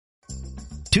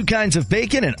2 kinds of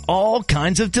bacon and all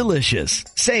kinds of delicious.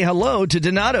 Say hello to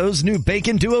Donato's new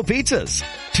Bacon Duo pizzas.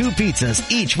 2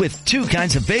 pizzas, each with 2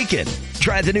 kinds of bacon.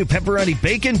 Try the new Pepperoni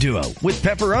Bacon Duo with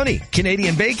pepperoni,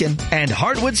 Canadian bacon, and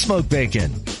hardwood smoked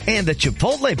bacon. And the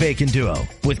Chipotle Bacon Duo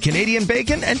with Canadian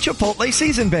bacon and Chipotle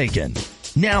seasoned bacon.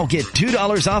 Now get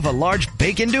 $2 off a large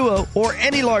Bacon Duo or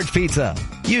any large pizza.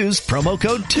 Use promo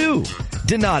code 2.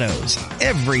 Donato's.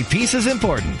 Every piece is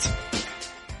important.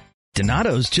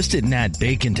 Donato's just didn't add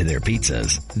bacon to their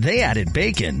pizzas. They added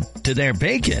bacon to their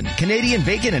bacon. Canadian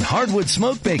bacon and hardwood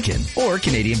smoked bacon. Or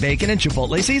Canadian bacon and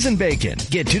Chipotle seasoned bacon.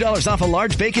 Get $2 off a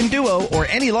large Bacon Duo or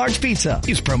any large pizza.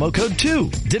 Use promo code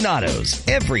 2. Donato's.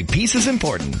 Every piece is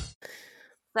important.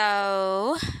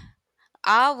 So,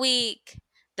 all week,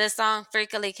 the song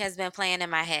Freak a Leak has been playing in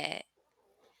my head.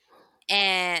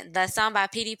 And the song by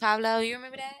P.D. Pablo, you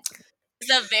remember that?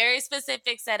 It's a very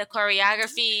specific set of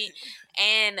choreography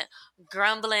and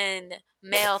grumbling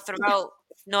male throat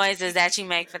noises that you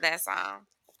make for that song.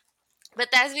 But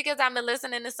that's because I've been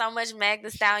listening to so much Meg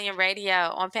Thee Stallion radio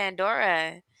on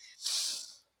Pandora.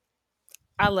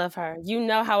 I love her. You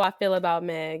know how I feel about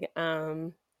Meg.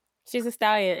 She's a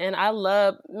stallion, and I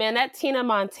love, man, that Tina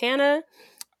Montana,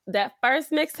 that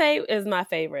first mixtape is my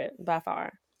favorite by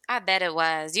far. I bet it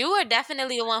was. You were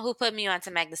definitely the one who put me onto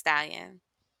Meg Thee Stallion.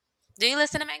 Do you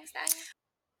listen to Meg Thee Stallion?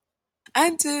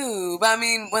 I do, but I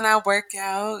mean, when I work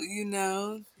out,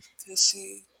 cause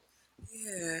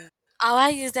yeah. Oh, I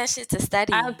use that shit to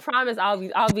study. I promise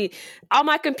I'll be on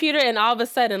my computer, and all of a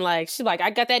sudden, like, she's like, I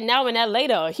got that now and that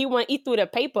later. He won't eat through the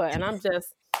paper, and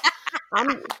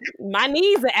my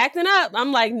knees are acting up.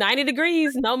 I'm like 90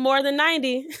 degrees, no more than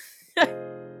 90.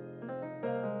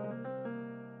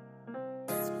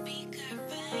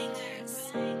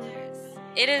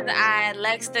 It is I,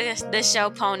 Lex the show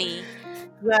pony,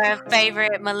 your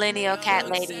favorite millennial cat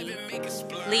lady,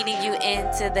 leading you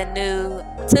into the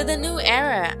new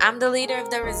era. I'm the leader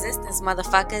of the resistance,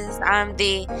 motherfuckers. I'm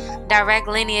the direct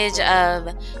lineage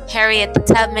of Harriet the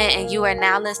Tubman, and you are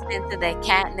now listening to the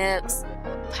CatNipz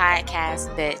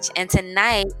podcast, bitch. And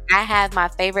tonight, I have my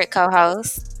favorite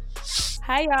co-host.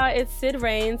 Hi, y'all. It's Sid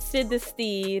Rain, Sid the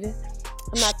Steed.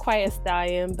 I'm not quite a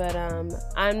stallion, but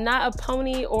I'm not a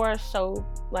pony or a show.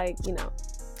 Like,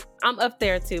 I'm up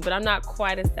there too, but I'm not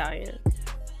quite a stallion.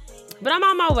 But I'm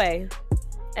on my way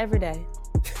every day.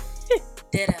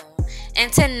 Ditto.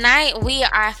 And tonight we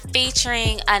are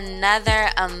featuring another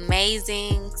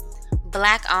amazing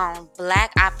Black-owned,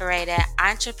 Black-operated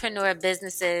entrepreneur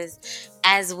businesses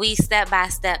as we step by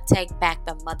step take back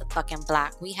the motherfucking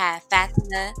block. We have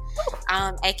Fatima,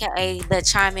 aka the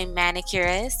charming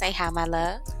manicurist. Say hi, my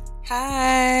love.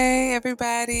 Hi,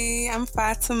 everybody. I'm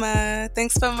Fatima.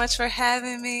 Thanks so much for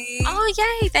having me. Oh,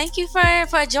 yay. Thank you for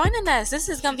joining us. This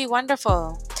is going to be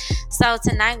wonderful. So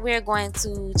tonight we're going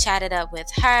to chat it up with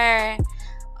her.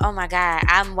 Oh, my God.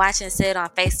 I'm watching Sid on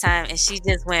FaceTime, and she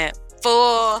just went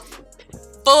full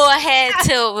head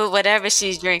tilt with whatever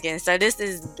she's drinking. So this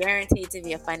is guaranteed to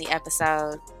be a funny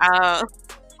episode.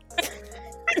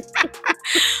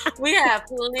 We have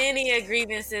plenty of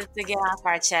grievances to get off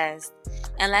our chest.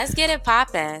 And let's get it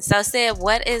popping. So Sid,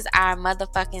 what is our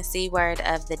motherfucking C word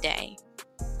of the day?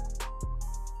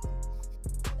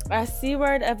 Our C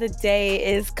word of the day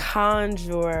is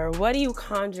conjure. What are you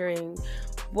conjuring?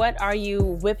 What are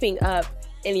you whipping up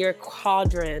in your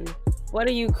cauldron? What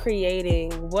are you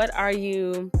creating? What are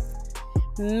you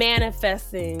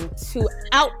manifesting to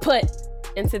output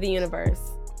into the universe?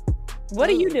 What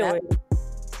are you doing?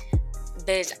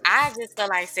 Bitch, I just feel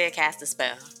like Sid cast a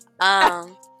spell.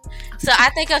 So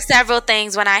I think of several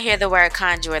things when I hear the word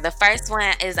conjure. The first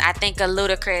one is I think of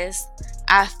Ludacris,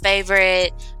 our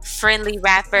favorite friendly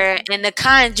rapper, and the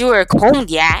conjure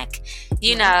Cognac.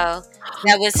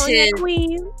 That was Cognac his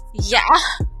queen. Yeah.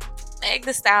 Meg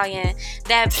Thee Stallion,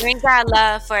 that brings our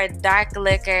love for dark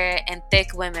liquor and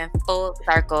thick women full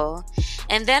circle.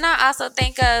 And then I also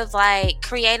think of like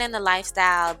creating the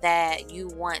lifestyle that you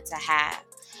want to have.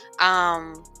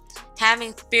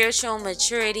 Having spiritual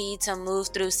maturity to move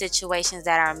through situations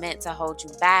that are meant to hold you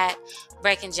back,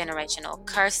 breaking generational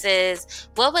curses.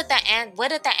 What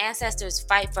did the ancestors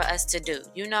fight for us to do?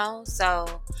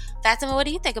 So Fatima, what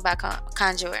do you think about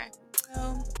conjure?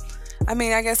 I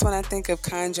mean, I guess when I think of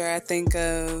conjure, I think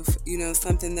of,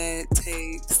 something that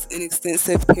takes an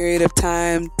extensive period of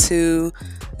time to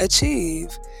achieve.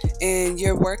 And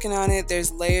you're working on it.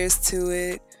 There's layers to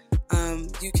it.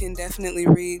 You can definitely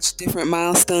reach different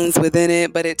milestones within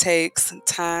it, but it takes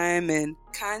time. And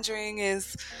conjuring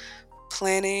is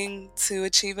planning to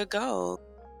achieve a goal.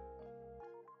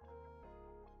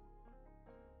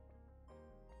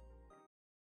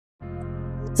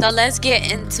 So let's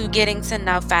get into getting to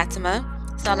know Fatima.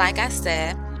 So like I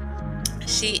said,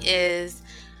 she is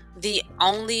the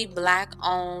only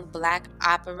Black-owned,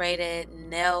 Black-operated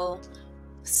nail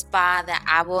spa that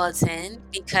I will attend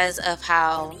because of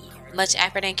how much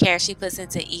effort and care she puts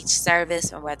into each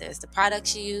service, or whether it's the product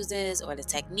she uses or the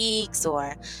techniques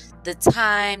or the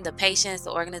time, the patience,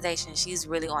 the organization. She's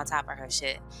really on top of her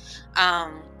shit.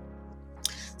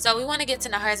 So we want to get to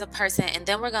know her as a person, and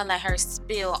then we're going to let her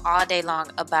spill all day long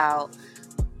about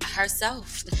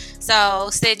herself. So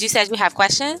Sid, you said you have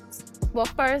questions? Well,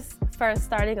 first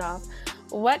starting off,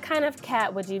 what kind of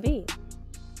cat would you be?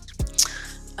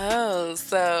 Oh,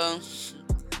 so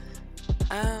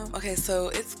okay, so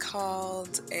it's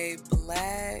called a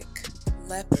black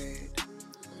leopard,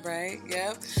 right?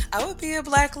 Yep. I would be a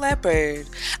black leopard.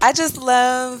 I just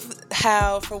love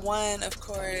how, for one, of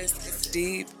course, it's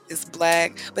deep, it's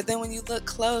black, but then when you look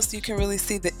close, you can really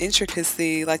see the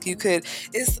intricacy. Like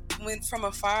when from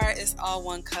afar, it's all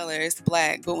one color, it's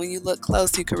black, but when you look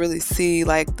close, you can really see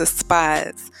like the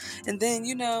spots. And then,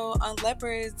 on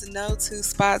leopards, no two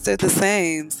spots are the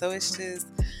same. So it's just,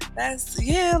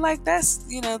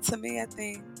 to me, I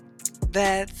think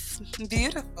that's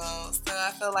beautiful. So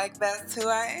I feel like that's who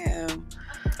I am.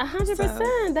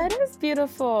 100%. That is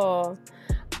beautiful.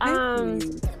 Thank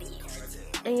you.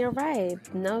 And you're right.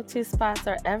 No two spots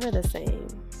are ever the same.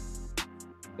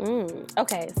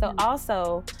 Okay, so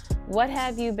also, what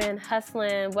have you been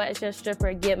hustling? What is your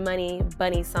stripper get money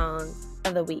bunny song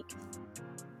of the week?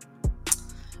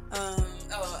 I've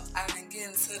been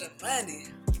getting to the money.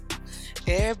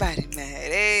 Everybody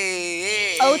mad.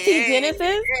 Hey, OT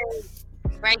Genesis?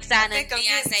 Breaks out in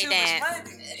Beyonce dance.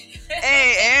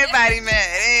 Hey, everybody mad.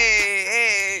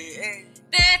 Hey.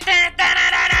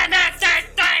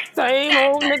 Same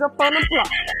old nigga from the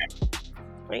block.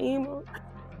 Same old.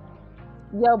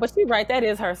 Yo, but she right. That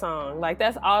is her song. Like,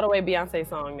 that's all the way Beyonce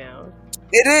song now.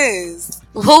 It is.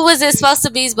 Who was it supposed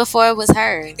to be before it was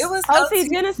hers? It was OT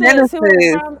Genesis. Who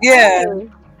was from Yeah. LA.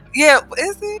 Yeah,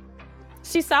 is it?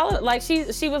 She solid. Like, she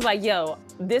was like, yo,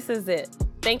 this is it.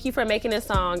 Thank you for making this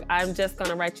song. I'm just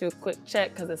gonna write you a quick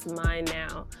check because it's mine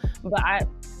now. But I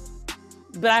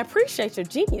appreciate your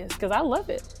genius because I love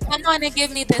it. Come on and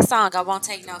give me this song. I won't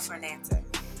take no for an answer.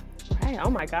 Right.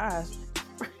 Oh my gosh.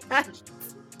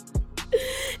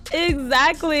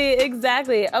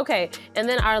 Exactly. Okay. And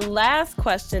then our last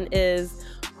question is,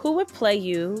 who would play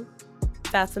you,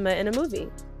 Fatima, in a movie?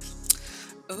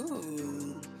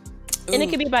 Ooh. And it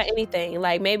could be about anything.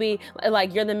 Like, maybe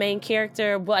like you're the main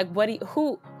character. Like,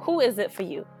 who is it for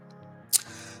you?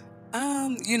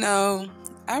 I've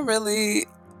really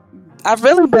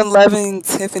been loving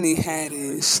Tiffany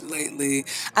Haddish lately.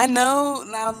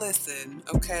 Now listen,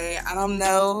 okay, I don't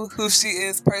know who she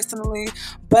is personally,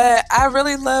 but I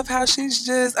really love how she's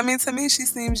to me, she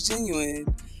seems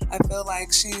genuine. I feel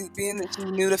like being that she's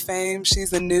new to fame,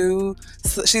 she's a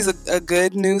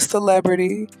good new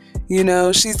celebrity.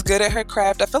 She's good at her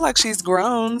craft. I feel like she's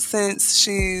grown since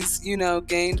she's,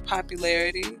 gained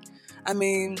popularity.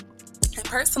 And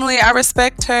personally, I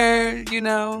respect her,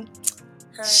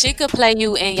 She could play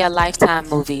you in your Lifetime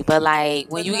movie, but like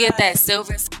when you get that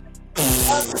silver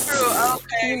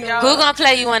Okay, who gonna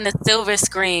play you in the silver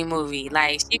screen movie?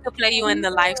 Like, she could play you in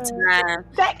the Lifetime.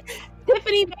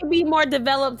 Tiffany may be more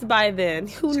developed by then.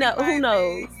 Who knows? Okay,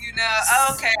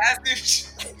 I see.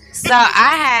 So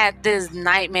I had this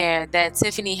nightmare that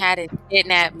Tiffany had to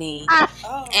kidnap me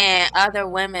and other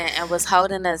women and was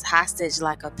holding us hostage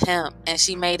like a pimp, and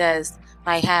she made us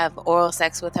like have oral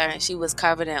sex with her, and she was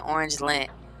covered in orange lint.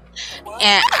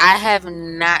 And I have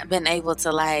not been able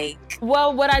to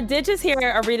Well, what I did just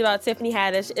hear or read about Tiffany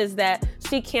Haddish is that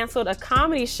she canceled a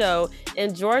comedy show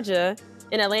in Georgia,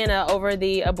 in Atlanta, over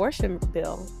the abortion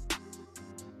bill.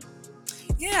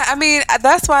 Yeah,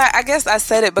 that's why I guess I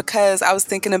said it, because I was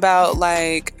thinking about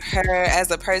like her as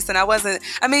a person.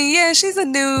 She's a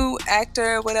new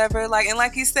actor or whatever. And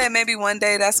like you said, maybe one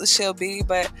day that's what she'll be.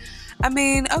 But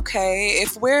okay,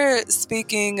 if we're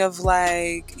speaking of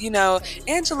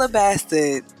Angela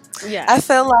Bassett. Yeah. I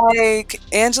feel like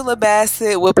Angela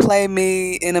Bassett would play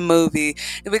me in a movie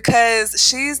because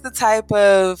she's the type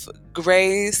of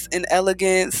grace and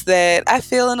elegance that I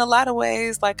feel in a lot of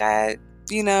ways like I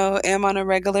am on a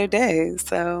regular day.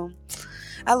 So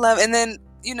I love, and then,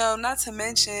 not to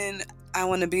mention, I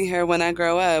want to be her when I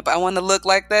grow up. I want to look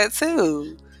like that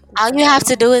too. all you have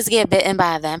to do is get bitten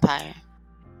by a vampire.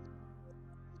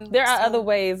 There are other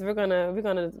ways. We're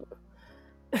gonna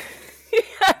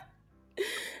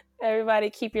everybody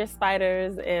keep your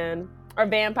spiders or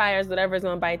vampires, whatever's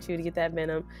gonna bite you to get that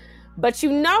venom. But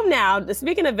now,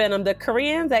 speaking of venom, the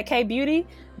Koreans at K-Beauty,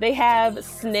 they have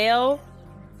snail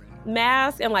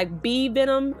mask and like bee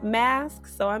venom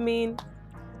masks. So I mean,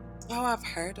 Oh, I've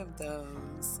heard of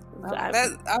those. I,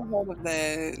 I've heard of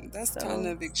that. That's kind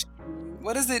so of extreme.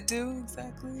 What does it do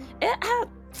exactly? I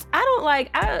don't like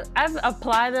I've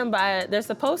applied them, but they're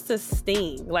supposed to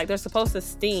sting. Like they're supposed to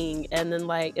sting, and then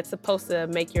like it's supposed to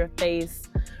make your face.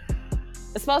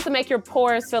 It's supposed to make your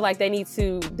pores feel like they need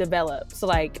to develop. So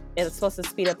like it's supposed to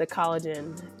speed up the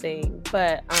collagen thing.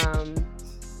 But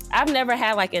I've never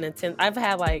had like an intense. I've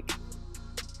had like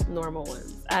normal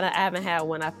ones. I haven't had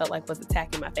one I felt like was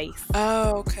attacking my face.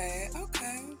 Oh, okay,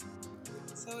 okay.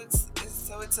 So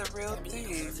it's a real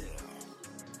thing.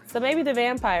 So maybe the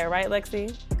vampire, right,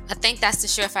 Lexi? I think that's the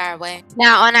surefire way.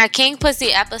 Now, on our King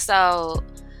Pussy episode,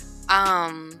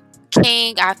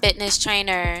 King, our fitness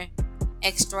trainer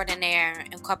extraordinaire,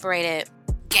 incorporated,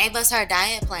 gave us her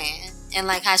diet plan and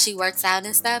like how she works out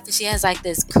and stuff. And she has like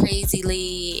this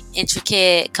crazily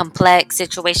intricate, complex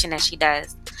situation that she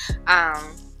does.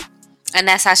 And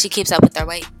that's how she keeps up with her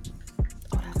weight.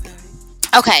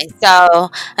 Okay, so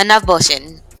enough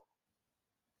bullshitting.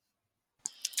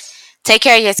 Take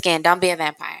care of your skin. Don't be a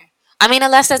vampire. I mean,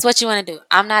 unless that's what you want to do.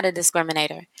 I'm not a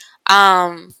discriminator.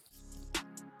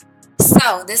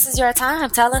 So this is your time.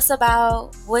 Tell us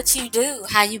about what you do,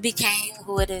 how you became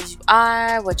who it is you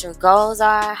are, what your goals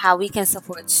are, how we can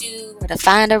support you, where to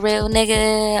find a real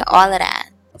nigga, all of that.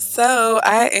 So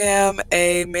I am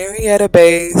a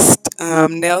Marietta-based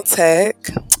nail tech.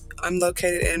 I'm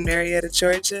located in Marietta,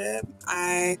 Georgia.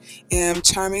 I am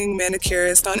charming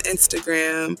manicurist on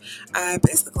Instagram. I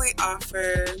basically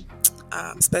offer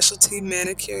specialty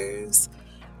manicures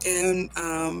and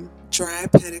dry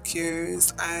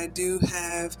pedicures. I do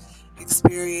have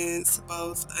experience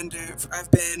both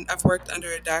I've worked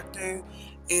under a doctor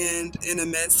and in a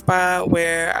med spa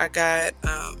where I got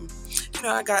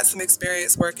I got some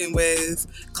experience working with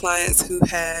clients who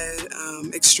had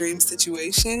extreme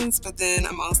situations, but then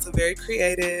I'm also very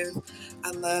creative. I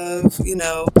love,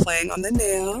 playing on the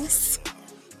nails.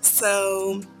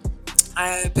 So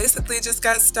I basically just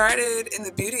got started in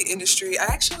the beauty industry. I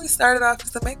actually started off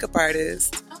as a makeup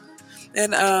artist.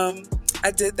 And I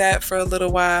did that for a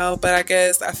little while, but I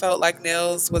guess I felt like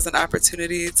nails was an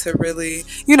opportunity to really,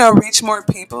 reach more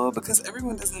people because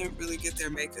everyone doesn't really get their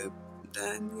makeup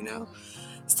done.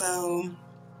 So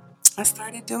I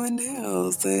started doing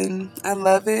nails and I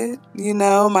love it.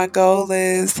 My goal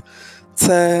is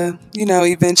to,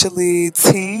 eventually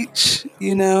teach,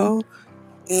 and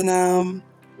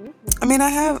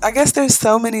I guess there's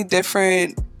so many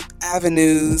different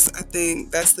avenues. I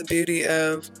think that's the beauty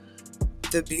of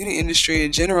the beauty industry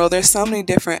in general. There's so many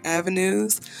different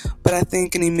avenues, but I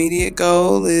think an immediate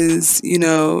goal is,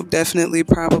 definitely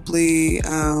probably,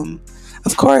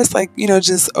 of course,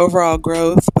 just overall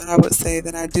growth. But I would say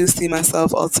that I do see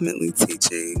myself ultimately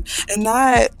teaching, and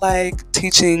not like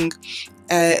teaching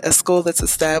at a school that's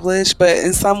established, but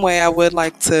in some way I would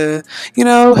like to,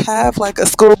 have like a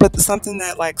school, but something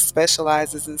that like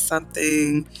specializes in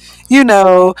something,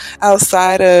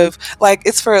 outside of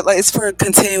it's for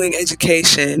continuing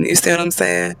education. You see what I'm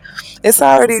saying? They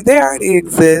already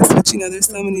exist, but there's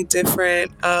so many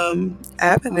different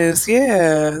avenues.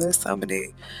 Yeah, there's so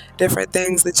many different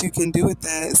things that you can do with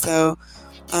that. So,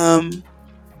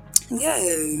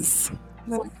 yes.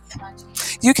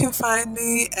 You can find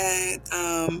me at,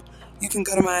 you can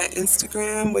go to my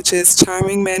Instagram, which is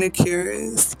Charming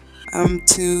Manicurist.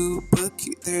 To book,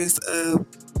 there's a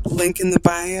link in the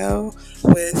bio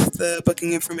with the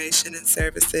booking information and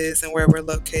services and where we're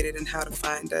located and how to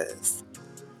find us.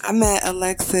 I met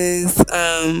Alexis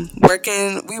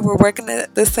we were working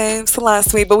at the same salon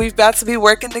suite, but we're about to be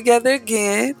working together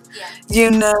again,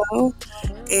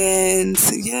 And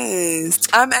yes,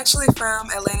 I'm actually from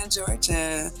Atlanta,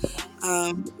 Georgia,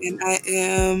 and I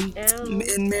am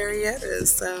in Marietta,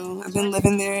 so I've been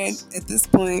living there at this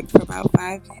point for about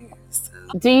 5 years. So.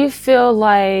 Do you feel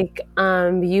like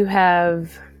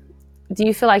do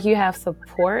you feel like you have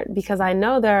support? Because I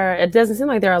know it doesn't seem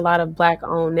like there are a lot of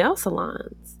Black-owned nail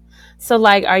salons. So,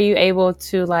 like, are you able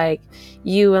to, like,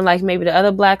 you and, like, maybe the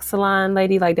other Black salon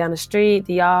lady, like, down the street,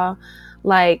 are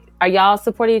y'all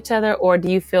supporting each other, or do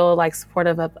you feel, like,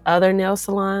 supportive of other nail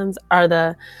salons? Are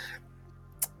the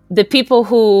people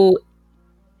who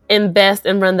invest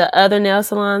and run the other nail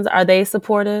salons, are they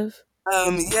supportive?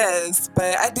 Yes,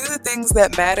 but I do the things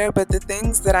that matter, but the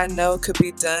things that I know could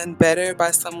be done better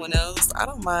by someone else, I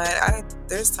don't mind.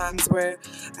 There's times where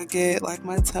I get like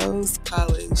my toes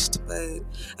polished, but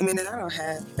I don't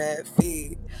have bad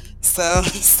feet. So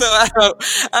I don't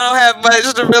have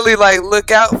much to really like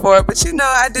look out for, but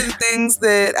I do things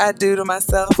that I do to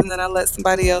myself and then I let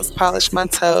somebody else polish my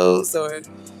toes or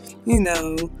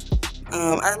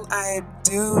I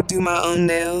do my own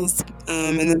nails,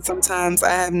 and then sometimes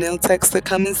I have nail techs that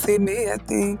come and see me. I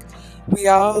think we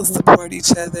all support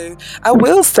each other. I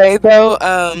will say though,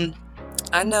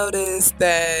 I noticed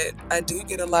that I do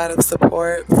get a lot of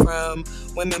support from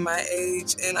women my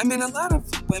age, and I mean a lot of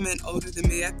women older than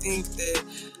me. I think that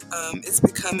it's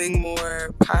becoming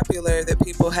more popular that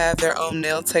people have their own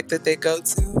nail tech that they go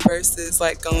to versus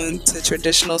like going to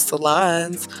traditional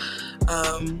salons.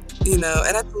 And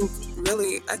I think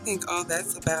really, I think all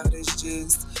that's about is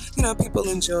just, people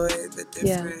enjoy the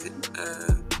Yeah.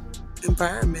 different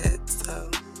environment. So,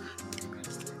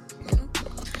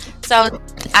 So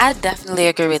I definitely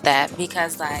agree with that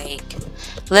because like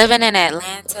living in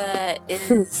Atlanta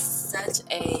is such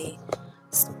a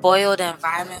spoiled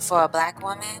environment for a black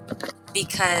woman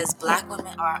because black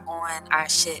women are on our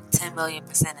shit 10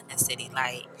 million% in this city.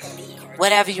 Like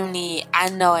whatever you need, I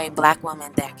know a black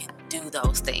woman that can do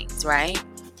those things, right?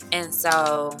 And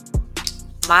so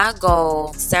my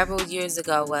goal several years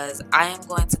ago was I am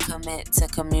going to commit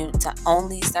to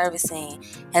only servicing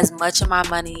as much of my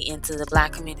money into the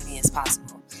black community as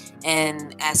possible.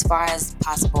 And as far as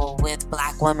possible with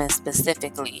black women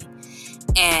specifically.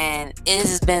 And it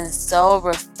has been so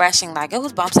refreshing. Like it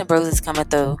was bumps and bruises coming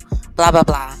through, blah blah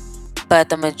blah. But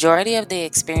the majority of the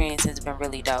experience has been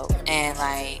really dope. And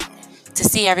like to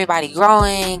see everybody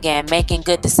growing and making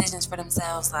good decisions for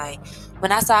themselves. Like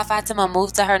when I saw Fatima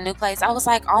move to her new place, I was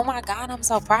like, oh my God, I'm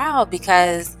so proud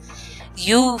because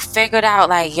you figured out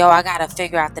like, yo, I gotta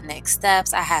figure out the next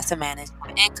steps. I have to manage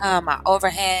my income, my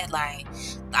overhead. Like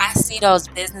I see those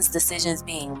business decisions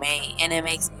being made and it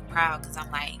makes me proud because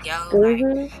I'm like, yo,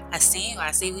 like I see you.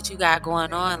 I see what you got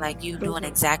going on. Like you doing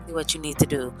exactly what you need to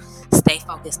do. Stay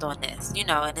focused on this,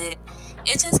 and it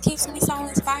just keeps me so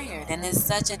inspired. And it's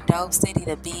such a dope city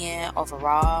to be in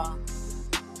overall.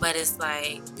 But it's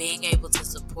like being able to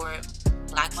support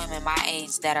black women my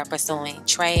age that are pursuing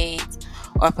trades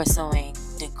or pursuing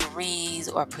degrees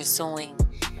or pursuing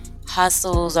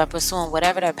hustles or pursuing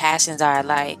whatever their passions are.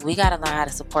 Like we gotta learn how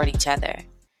to support each other.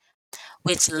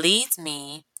 Which leads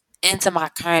me into my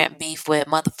current beef with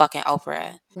motherfucking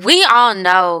Oprah. We all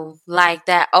know like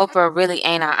that Oprah really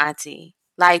ain't our auntie.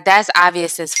 Like that's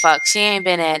obvious as fuck. She ain't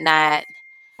been at not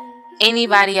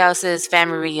anybody else's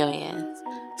family reunions.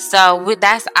 So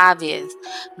that's obvious.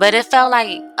 But it felt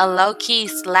like a low-key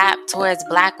slap towards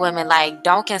black women like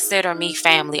don't consider me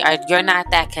family or you're not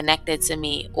that connected to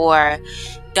me or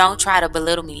don't try to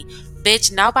belittle me.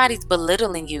 Bitch, nobody's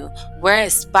belittling you. We're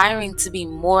aspiring to be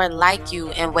more like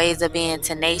you in ways of being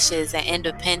tenacious and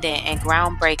independent and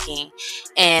groundbreaking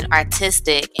and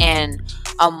artistic and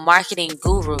a marketing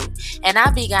guru. And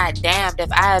I'd be goddamned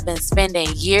if I had been spending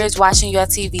years watching your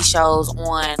TV shows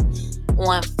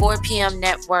on 4 p.m.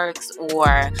 networks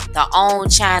or the OWN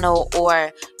channel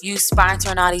or you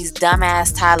sponsoring all these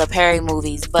dumbass Tyler Perry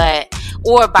movies,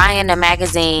 or buying the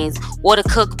magazines or the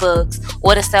cookbooks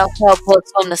or the self-help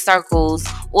books from the circles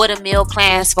or the meal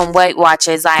plans from Weight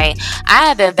Watchers. Like I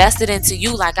have invested into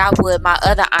you like I would my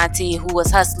other auntie who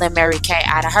was hustling Mary Kay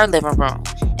out of her living room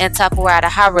and Tupperware out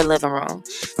of her living room.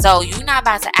 So you're not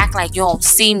about to act like you don't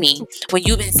see me when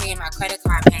you've been seeing my credit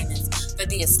card payments for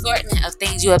the assortment of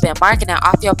things you have been marketing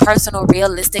off your personal,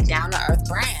 realistic, down-to-earth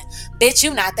brand. Bitch,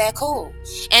 you not that cool.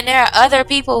 And there are other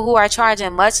people who are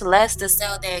charging much less to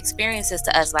sell their experiences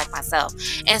to us like myself.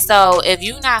 And so if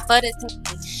you not for this,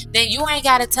 then you ain't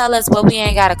got to tell us what we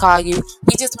ain't got to call you.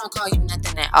 We just won't call you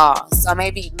nothing at all. So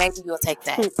maybe you'll take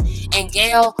that. And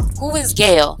Gail, who is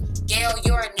Gail? Gail,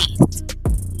 you're a niece.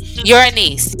 You're a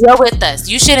niece. You're with us.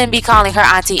 You shouldn't be calling her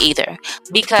auntie either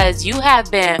because you have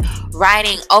been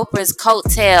riding Oprah's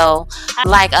coattail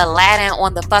like Aladdin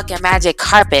on the fucking magic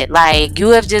carpet. Like you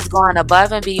have just gone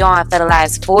above and beyond for the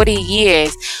last 40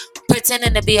 years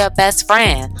pretending to be a best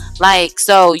friend. Like,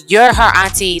 so you're her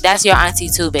auntie. That's your auntie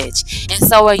too, bitch. And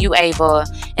so are you, Ava.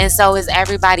 And so is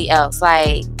everybody else.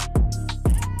 Like,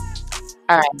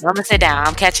 all right, I'm gonna sit down.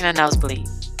 I'm catching a nosebleed.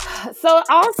 So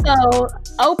also,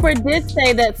 Oprah did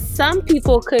say that some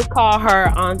people could call her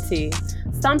auntie.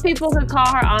 Some people could call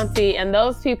her auntie, and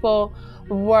those people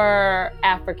were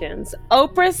Africans.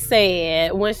 Oprah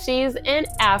said when she's in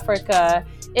Africa,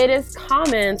 it is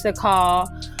common to call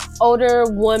older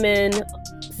women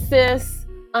sis,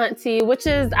 auntie, which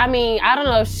is, I mean, I don't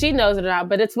know if she knows it or not,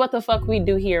 but it's what the fuck we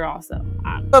do here also.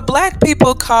 But black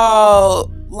people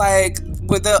call like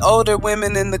with the older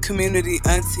women in the community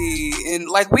auntie, and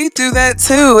like we do that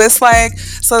too. It's like,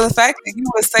 so the fact that you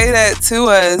would say that to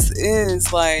us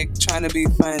is like trying to be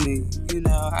funny,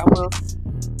 I will.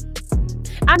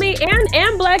 I mean,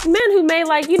 and black men who may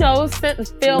like, you know,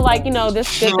 feel like, you know,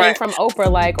 this good thing from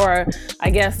Oprah, like, or I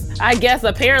guess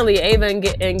apparently Ava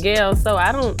and Gail. So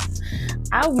I'm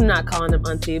not calling them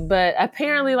auntie, but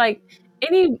apparently like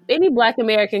any black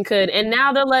American could. And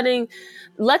now they're letting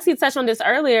Lexi touch on this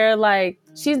earlier. Like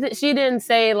she didn't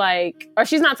say like, or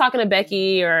she's not talking to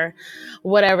Becky or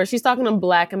whatever. She's talking to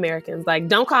black Americans. Like,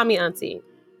 don't call me auntie.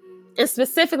 And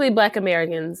specifically black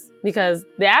Americans, because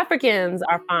the Africans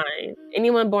are fine.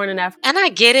 Anyone born in Africa. And I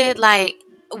get it, like,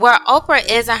 where Oprah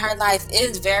is in her life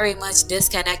is very much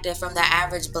disconnected from the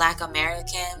average black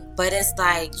American. But it's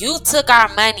like, you took our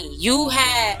money. You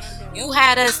had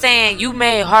us saying you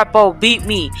made Harpo beat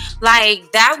me.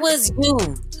 Like, that was you.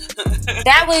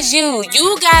 That was you.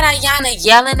 You got Ayanna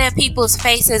yelling in people's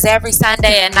faces every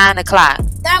Sunday at 9 o'clock.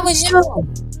 That was you.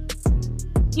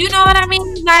 You know what I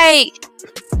mean? Like,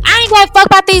 I ain't gonna fuck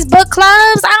about these book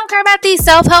clubs. I don't care about these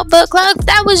self-help book clubs.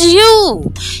 That was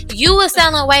you. You was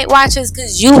selling Weight Watchers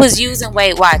because you was using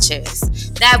Weight Watchers.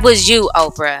 That was you,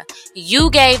 Oprah.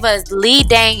 You gave us Lee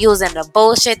Daniels and the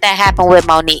bullshit that happened with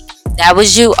Monique. That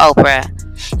was you, Oprah.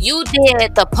 You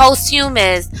did the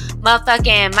posthumous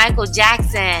motherfucking Michael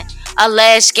Jackson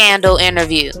alleged scandal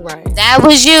interview. Right. That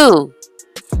was you.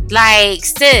 Like,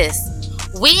 sis,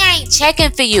 we ain't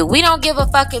checking for you. We don't give a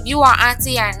fuck if you are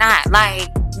auntie or not. Like,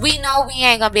 we know we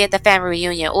ain't gonna be at the family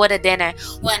reunion or the dinner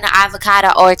or in the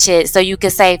avocado orchard so you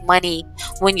can save money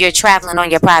when you're traveling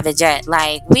on your private jet.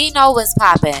 Like, we know what's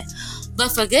popping. But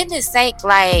for goodness sake,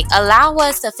 like, allow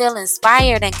us to feel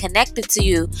inspired and connected to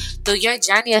you through your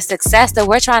journey of success that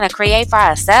we're trying to create for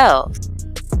ourselves.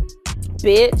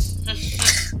 Bitch.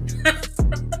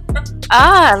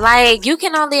 Like, you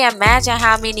can only imagine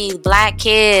how many black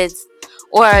kids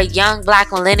or young black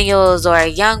millennials or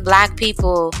young black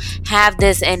people have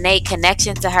this innate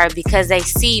connection to her because they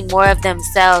see more of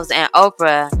themselves in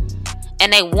Oprah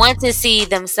and they want to see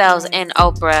themselves in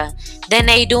Oprah than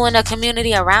they do in the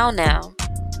community around them.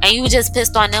 And you just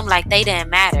pissed on them like they didn't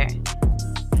matter.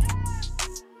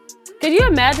 Could you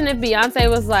imagine if Beyonce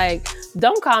was like,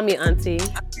 don't call me auntie.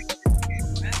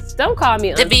 Don't call me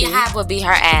auntie. The Beehive would be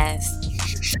her ass.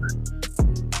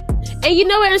 And you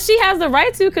know what? And she has the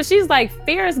right to, because she's like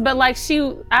fierce, but like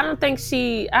I don't think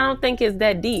it's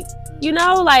that deep. You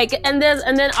know, like, and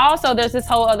then also there's this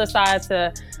whole other side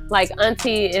to like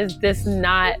auntie is this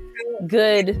not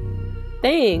good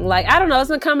thing. Like, I don't know,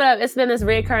 it's been coming up, it's been this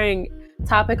recurring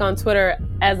topic on Twitter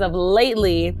as of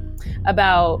lately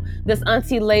about this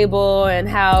auntie label and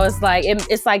how it's like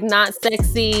it's like not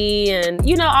sexy and,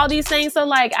 you know, all these things. So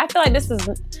like, I feel like this is,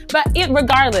 but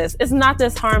regardless, it's not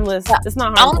this harmless. It's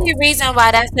not harmful. The only reason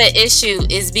why that's the issue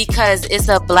is because it's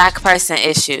a black person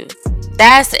issue.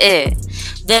 That's it.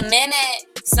 The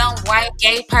minute some white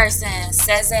gay person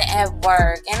says it at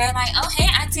work and they're like, oh, hey,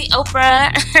 Auntie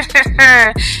Oprah,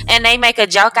 and they make a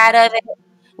joke out of it,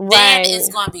 then it's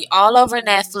going to be all over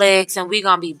Netflix and we're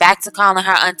going to be back to calling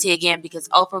her auntie again because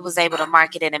Oprah was able to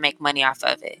market it and make money off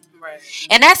of it. Right.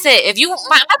 And that's it. If you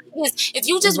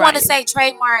just want to say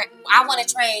trademark, I want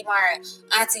to trademark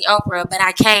Auntie Oprah, but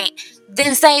I can't,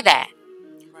 then say that.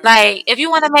 Right. Like, if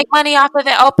you want to make money off of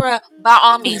it, Oprah, by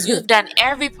all means, you've done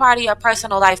every part of your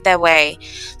personal life that way.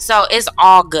 So it's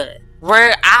all good.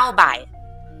 I'll buy it.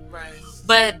 Right.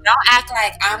 But don't act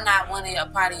like I'm not a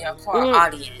part of your core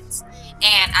audience.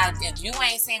 And if you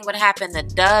ain't seen what happened to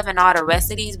Dove and all the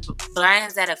rest of these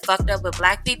brands that have fucked up with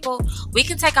black people, we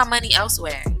can take our money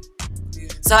elsewhere.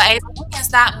 So we can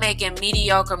stop making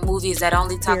mediocre movies that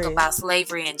only talk about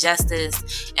slavery and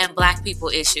justice and black people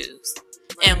issues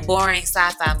and boring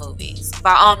sci-fi movies.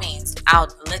 By all means, I'll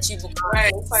let you go.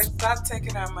 Right. It's like, stop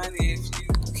taking our money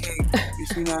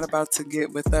if you're not about to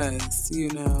get with us, you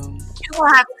know. You're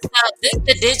going to have to sell this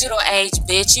the digital age,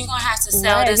 bitch. You're going to have to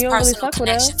sell this personal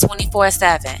connection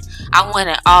 24/7. I want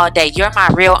it all day. You're my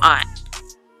real aunt.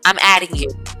 I'm adding you.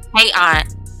 Hey,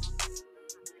 aunt.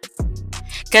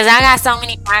 Because I got so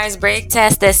many Myers-Briggs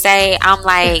tests that say I'm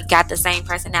like, got the same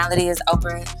personality as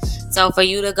Oprah. So for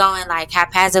you to go and like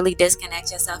haphazardly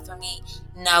disconnect yourself from me,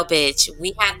 no, bitch.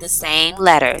 We have the same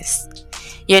letters.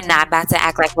 You're not about to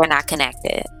act like we're not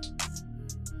connected.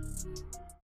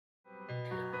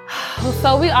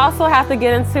 So we also have to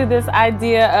get into this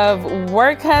idea of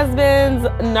work husbands,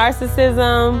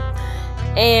 narcissism,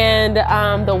 and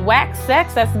the whack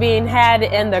sex that's being had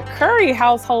in the Curry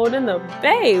household in the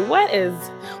Bay.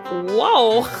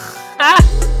 Whoa.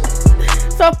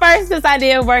 So first, this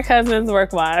idea of work husbands,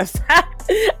 work wives.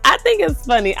 I think it's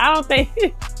funny.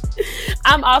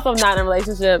 I'm also not in a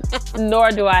relationship,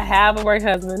 nor do I have a work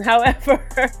husband. However,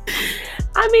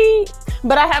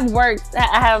 but I have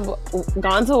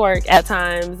gone to work at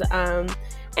times. And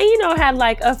and had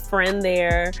like a friend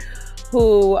there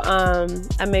who I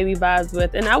maybe vibes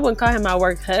with, and I wouldn't call him my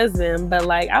work husband, but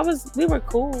like we were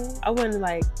cool. I wouldn't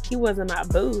like, he wasn't my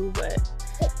boo, but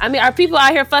I mean, are people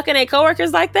out here fucking their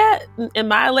coworkers like that?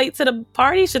 Am I late to the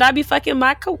party? Should I be fucking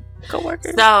my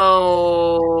coworkers?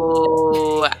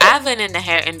 So I've been in the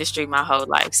hair industry my whole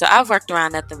life, so I've worked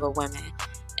around nothing but women.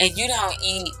 And you don't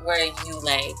eat where you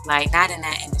lay, like not in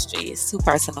that industry. It's too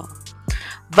personal.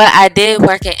 But I did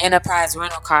work at Enterprise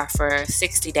Rental Car for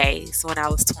 60 days when I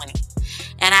was 20.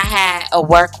 And I had a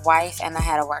work wife and I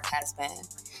had a work husband.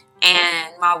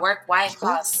 And my work wife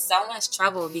caused so much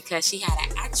trouble because she had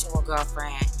an actual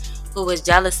girlfriend who was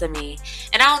jealous of me.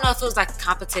 And I don't know if it was like a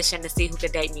competition to see who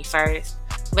could date me first,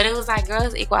 but it was like,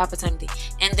 girls, equal opportunity.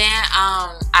 And then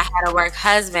I had a work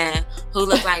husband who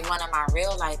looked like one of my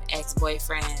real life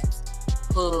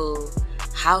ex-boyfriends, who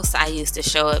house I used to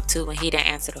show up to when he didn't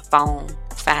answer the phone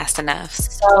fast enough.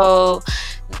 So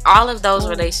all of those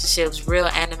relationships, real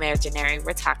and imaginary,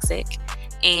 were toxic,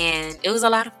 and it was a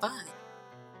lot of fun.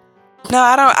 No,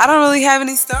 I don't really have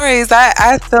any stories.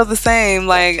 I feel the same.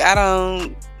 Like, I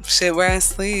don't shit where I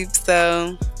sleep,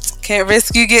 so can't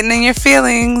risk you getting in your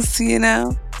feelings,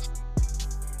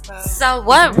 So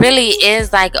what really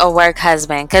is like a work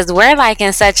husband? Because we're like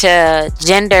in such a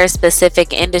gender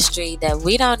specific industry that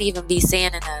we don't even be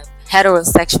seeing enough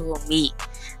heterosexual meat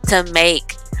to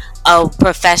make a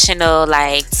professional,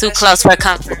 like, too close for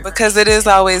comfort. Because it is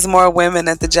always more women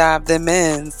at the job than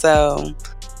men, so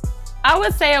I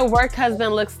would say a work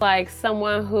husband looks like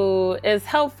someone who is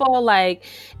helpful. Like,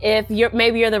 if you're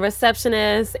the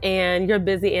receptionist and you're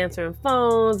busy answering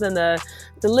phones, and the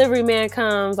delivery man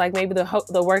comes, like maybe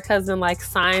the work husband like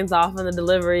signs off on the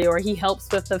delivery, or he helps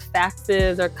with the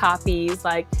faxes or copies.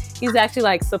 Like, he's actually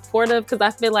like supportive, because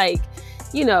I feel like,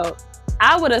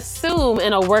 I would assume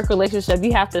in a work relationship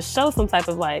you have to show some type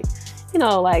of like,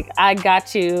 like, I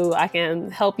got you, I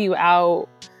can help you out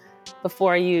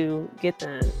before you get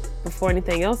done, before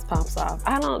anything else pops off.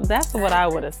 That's what I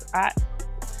would have.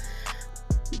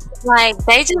 Like,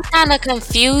 they just kind of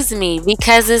confuse me,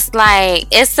 because it's like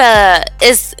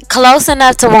it's close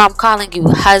enough to where I'm calling you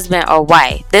husband or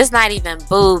wife. This not even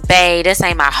boo bae. This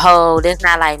ain't my hoe. This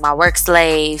not like my work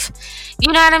slave.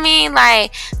 You know what I mean?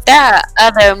 Like, there are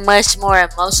other much more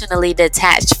emotionally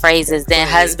detached phrases than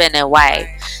husband and wife.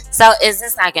 So is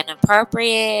this like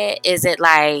inappropriate? Is it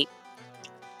like,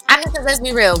 I mean, because let's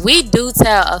be real, we do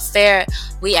tell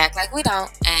we act like we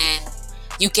don't, and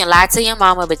you can lie to your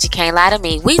mama, but you can't lie to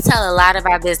me. We tell a lot of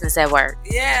our business at work.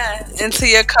 Yeah, and to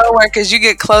your coworkers, you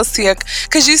get close to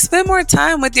because you spend more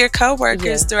time with your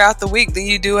coworkers throughout the week than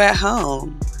you do at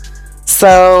home.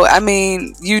 So, I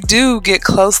mean, you do get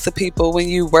close to people when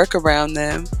you work around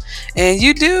them, and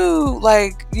you do,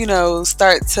 like,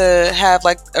 start to have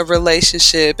like a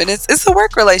relationship, and it's a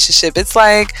work relationship. It's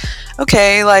like,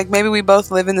 okay, like maybe we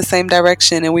both live in the same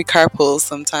direction and we carpool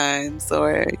sometimes,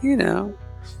 or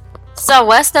So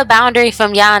what's the boundary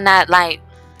from y'all not like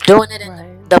doing it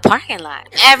in the parking lot?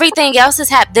 Everything else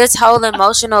is this whole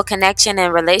emotional connection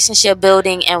and relationship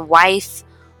building and wife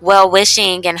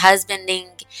well-wishing and husbanding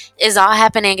is all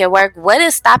happening at work. What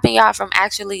is stopping y'all from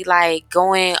actually like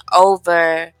going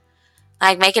over,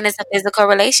 like making this a physical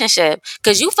relationship?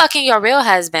 Because you fucking your real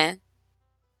husband.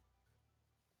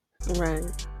 Right.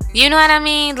 You know what I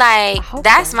mean? Like,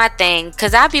 that's my thing.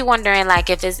 Because I be wondering, like,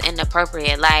 if it's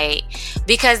inappropriate. Like,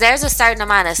 because there's a certain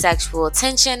amount of sexual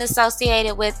tension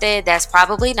associated with it that's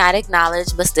probably not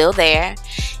acknowledged, but still there.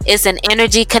 It's an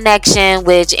energy connection,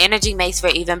 which energy makes for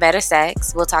even better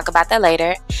sex. We'll talk about that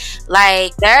later.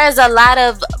 Like, there's a lot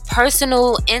of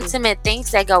personal, intimate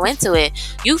things that go into it.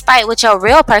 You fight with your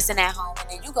real person at home, and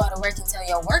then you go to work and tell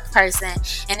your work person,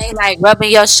 and they, like,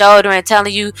 rubbing your shoulder and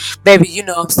telling you, baby, you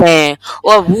know what I'm saying?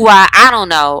 Or I don't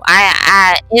know.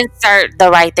 I insert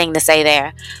the right thing to say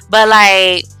there. But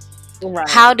like,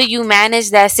 how do you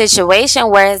manage that situation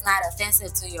where it's not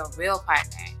offensive to your real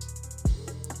partner?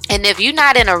 And if you're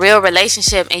not in a real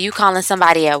relationship and you calling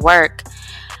somebody at work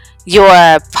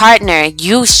your partner,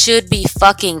 you should be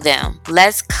fucking them.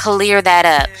 Let's clear that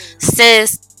up.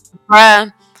 Sis,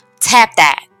 bruh, tap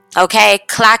that. Okay?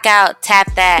 Clock out,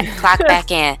 tap that, clock back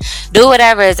in. Do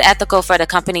whatever is ethical for the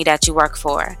company that you work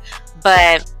for.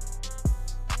 And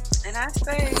I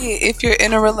say, if you're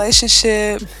in a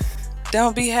relationship,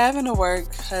 don't be having a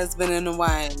work husband and a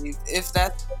wife. If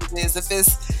that's what it is, if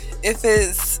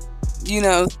it's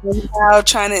somehow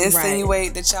trying to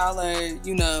insinuate that y'all are,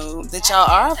 that y'all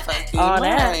are fucking. All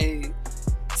that.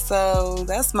 So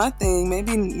that's my thing.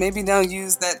 Maybe don't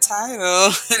use that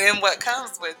title and what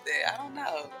comes with it. I don't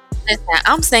know. Listen,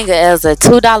 I'm single as a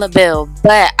 $2 bill,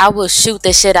 but I will shoot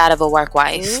the shit out of a work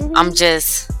wife. I'm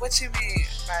just What you mean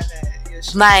by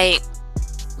that? like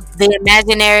the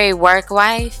imaginary work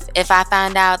wife. If I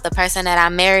find out the person that I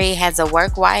marry has a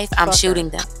work wife, I'm Fuck her. shooting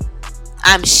them.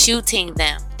 I'm shooting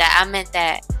them. That I meant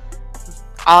that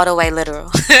all the way literal.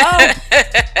 Oh.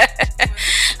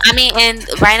 I mean, and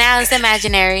right now it's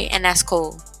imaginary, and that's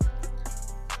cool.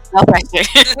 No pressure.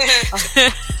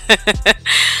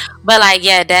 But like,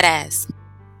 yeah, dead ass.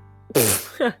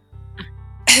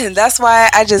 That's why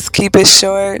I just keep it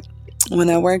short when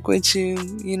I work with you.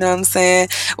 You know what I'm saying?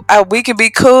 We could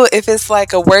be cool if it's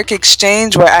like a work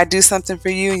exchange where I do something for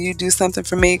you and you do something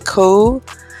for me. Cool.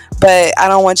 But I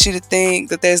don't want you to think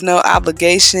that there's no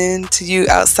obligation to you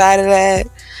outside of that.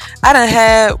 I done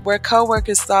had where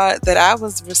coworkers thought that I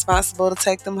was responsible to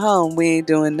take them home. We ain't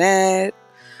doing that.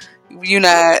 You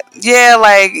not, yeah,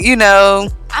 like, you know.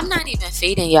 I'm not even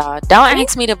feeding y'all. Don't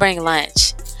ask me to bring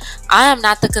lunch. I am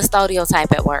not the custodial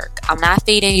type at work. I'm not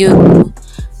feeding you.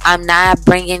 I'm not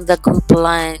bringing the group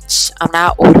lunch. I'm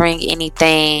not ordering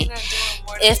anything.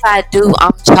 If I do,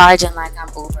 I'm charging like I'm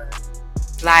Uber.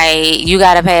 Like, you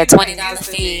gotta pay a $20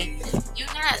 fee. You're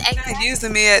not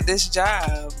using me at this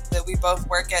job that we both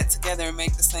work at together and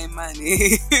make the same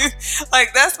money.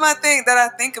 Like, that's my thing that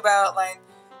I think about, like,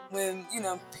 when, you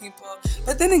know, people.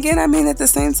 But then again, I mean, at the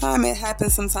same time, it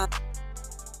happens sometimes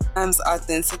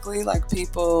authentically. Like,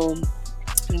 people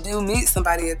do meet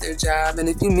somebody at their job, and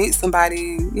if you meet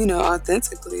somebody, you know,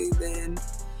 authentically, then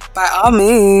by all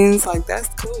means, like, that's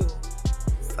cool.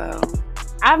 So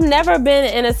I've never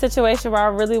been in a situation where I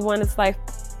really wanted to like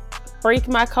freak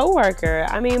my coworker.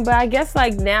 I mean, but I guess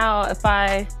like now, if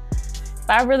I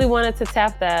really wanted to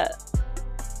tap that,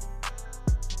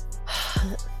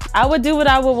 I would do what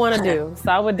I would want to do.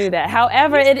 So I would do that.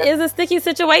 However, it is a sticky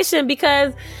situation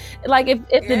because, like, if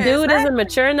the dude isn't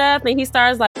mature enough and he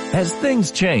starts like, as things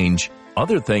change,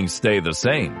 other things stay the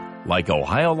same. Like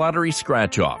Ohio Lottery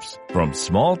scratch-offs. From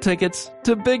small tickets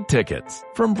to big tickets.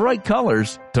 From bright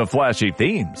colors to flashy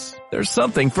themes. There's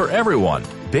something for everyone.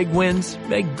 Big wins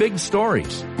make big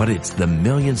stories. But it's the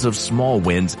millions of small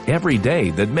wins every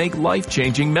day that make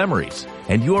life-changing memories.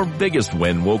 And your biggest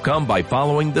win will come by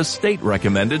following the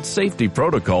state-recommended safety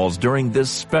protocols during this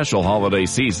special holiday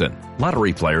season.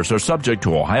 Lottery players are subject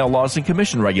to Ohio laws and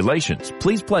commission regulations.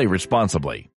 Please play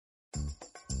responsibly.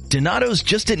 Donato's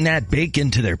just didn't add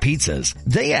bacon to their pizzas.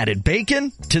 They added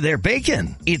bacon to their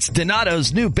bacon. It's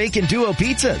Donato's new Bacon Duo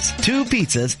pizzas. 2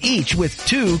 pizzas, each with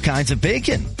 2 kinds of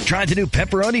bacon. Try the new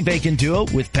Pepperoni Bacon Duo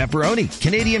with pepperoni,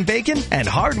 Canadian bacon, and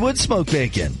hardwood smoked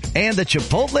bacon. And the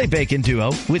Chipotle Bacon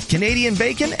Duo with Canadian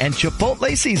bacon and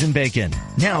Chipotle seasoned bacon.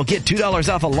 Now get $2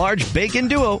 off a large Bacon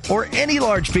Duo or any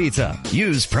large pizza.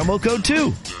 Use promo code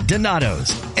 2.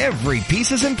 Donato's. Every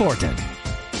piece is important.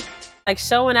 like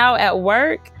showing out at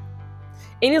work.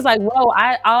 And he's like, whoa,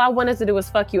 all I wanted to do was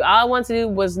fuck you. All I wanted to do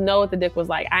was know what the dick was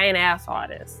like. I ain't asked all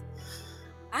this.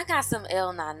 I got some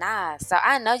ill nanas, so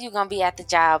I know you're gonna be at the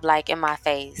job like in my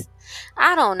face.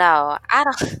 I don't know.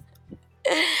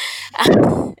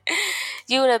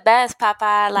 You the best,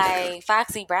 Papa, like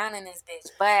Foxy Brown in this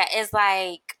bitch. But it's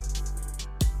like,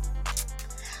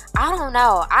 I don't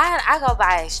know. I go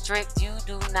by a strict, you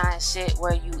do not shit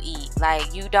where you eat.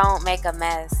 Like, you don't make a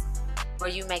mess where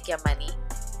you make your money.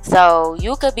 So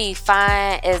you could be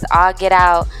fine as all get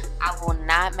out. I will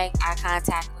not make eye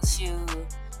contact with you.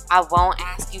 I won't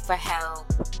ask you for help.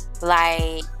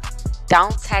 Like,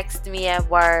 don't text me at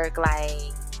work.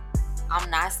 Like, I'm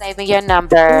not saving your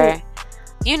number.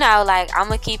 You know, like, I'm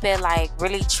gonna keep it like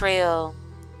really trill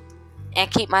and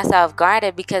keep myself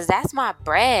guarded because that's my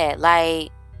bread. Like,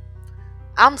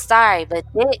 I'm sorry, but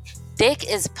dick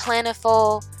is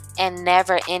plentiful and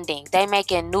never ending. They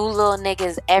making new little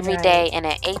niggas every day, and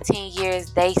in 18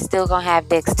 years they still gonna have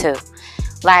dicks too.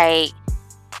 Like,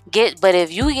 but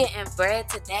if you getting bread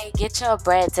today, get your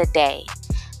bread today.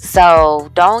 So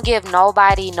don't give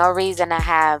nobody no reason to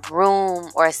have room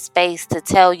or space to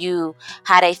tell you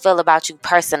how they feel about you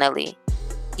personally.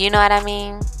 You know what I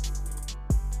mean?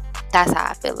 That's how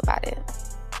I feel about it.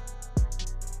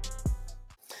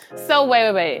 So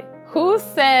wait. Who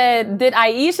said, did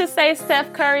Aisha say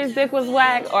Steph Curry's dick was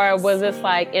whack, or was this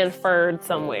like inferred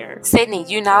somewhere? Sydney,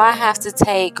 you know I have to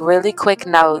take really quick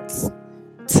notes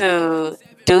to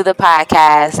do the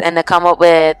podcast and to come up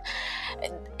with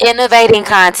innovating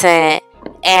content,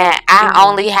 and I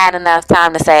only had enough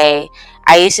time to say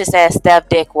Aisha said Steph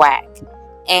dick whack.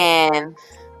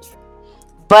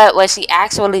 But what she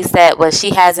actually said was she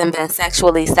hasn't been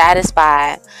sexually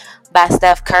satisfied by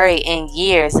Steph Curry in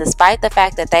years, despite the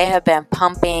fact that they have been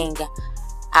pumping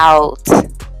out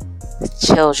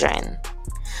children.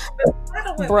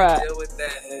 Bruh. Deal with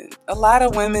that. A lot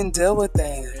of women deal with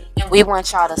that. And we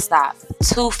want y'all to stop.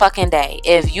 2 fucking day.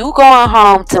 If you going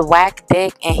home to whack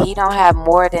dick and he don't have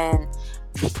more than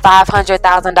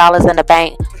 $500,000 in the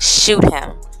bank, shoot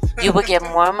him. You would get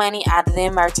more money out of the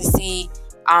emergency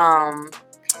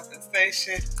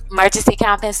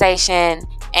compensation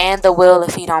and the will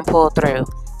if he don't pull through.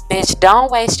 Bitch,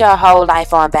 don't waste your whole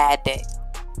life on bad dick.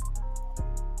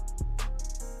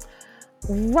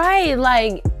 Right,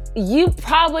 like you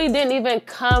probably didn't even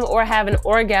come or have an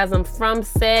orgasm from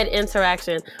said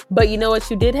interaction, but you know what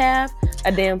you did have?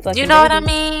 A damn fucking You know baby. what I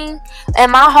mean?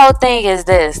 And my whole thing is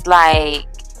this, like,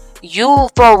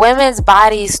 for women's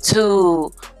bodies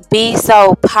to be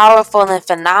so powerful and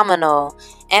phenomenal,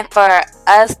 and for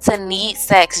us to need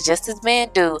sex just as men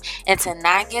do, and to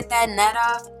not get that nut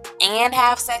off and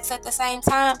have sex at the same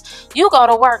time, you go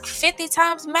to work 50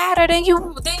 times madder than you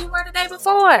were the day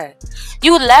before.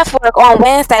 You left work on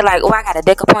Wednesday like, oh, I got a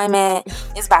dick appointment.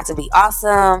 It's about to be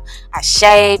awesome. I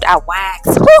shaved, I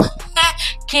waxed,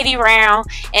 kitty round,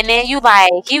 and then you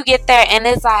get there and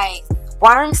it's like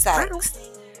worm sex.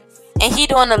 And he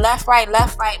doing the left, right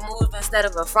move instead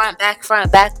of a front, back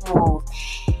move.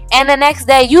 And the next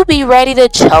day, you be ready to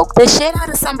choke the shit out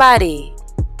of somebody.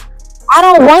 I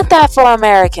don't want that for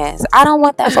Americans. I don't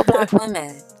want that for black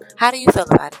women. How do you feel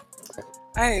about it?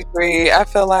 I agree. I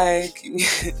feel like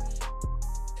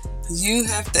you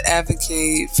have to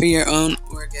advocate for your own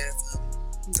orgasm.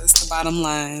 That's the bottom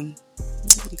line.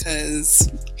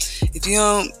 Because if you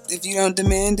don't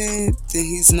demand it, then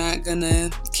he's not gonna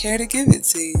care to give it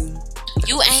to you.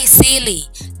 You ain't silly.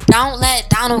 Don't let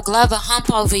Donald Glover hump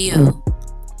over you.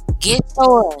 Get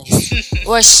yours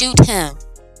or shoot him.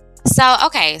 So I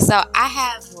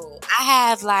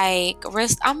have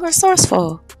I'm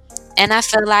resourceful, and I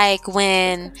feel like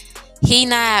when he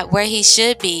not where he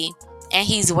should be and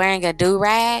he's wearing a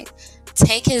do-rag,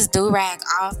 take his do-rag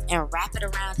off and wrap it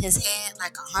around his head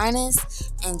like a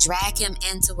harness and drag him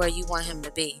into where you want him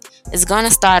to be. It's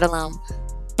gonna startle him,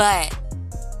 but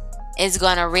it's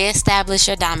gonna reestablish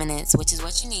your dominance, which is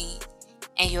what you need,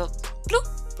 and you'll bloop,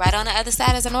 right on the other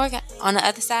side is an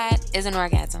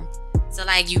orgasm. So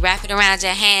like you wrap it around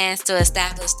your hands to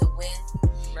establish the width,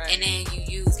 right. And then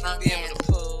you use both hands to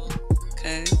pull.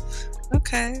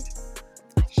 Okay.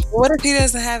 What if he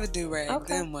doesn't have a do-rag?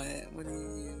 Okay. Then what? What do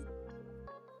you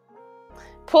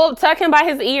use? Tuck him by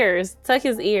his ears. Tuck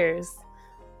his ears.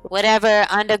 Whatever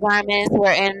undergarments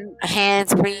were in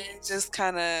hands reach. Just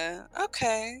kind of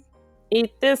okay.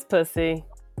 Eat this pussy.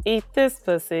 Eat this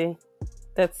pussy.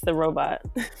 That's the robot.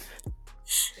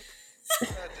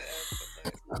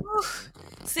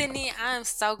 Sydney, I'm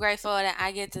so grateful that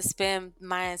I get to spend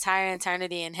my entire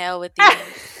eternity in hell with you.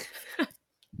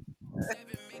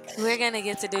 We're going to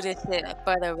get to do this shit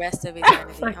for the rest of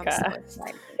eternity. Oh I'm so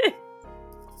excited.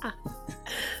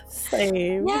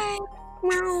 Same. Yay.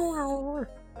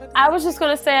 I was just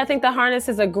going to say, I think the harness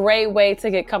is a great way to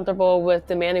get comfortable with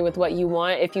demanding with what you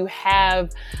want. If you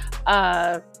have,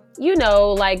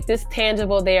 like this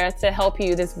tangible there to help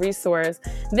you, this resource,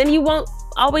 then you won't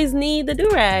always need the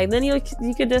do-rag. Then you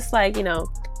could just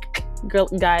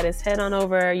guide his head on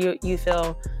over. You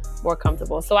feel more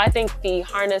comfortable. So I think the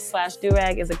harness /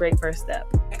 do-rag is a great first step.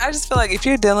 I just feel like if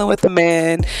you're dealing with a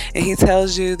man and he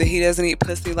tells you that he doesn't eat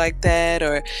pussy like that,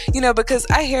 or, because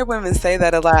I hear women say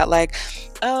that a lot, like,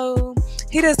 oh,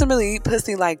 he doesn't really eat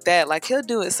pussy like that. Like, he'll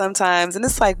do it sometimes. And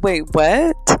it's like, wait,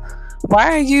 what?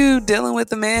 Why are you dealing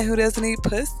with a man who doesn't eat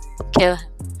pussy? Kill him.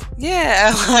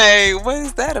 Yeah, like, what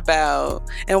is that about?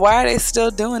 And why are they still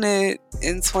doing it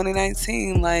in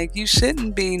 2019? Like, you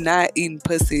shouldn't be not eating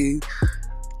pussy.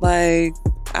 Like,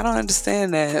 I don't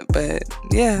understand that, but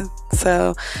yeah,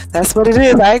 so that's what it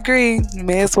is. I agree. You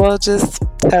may as well just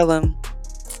tell him.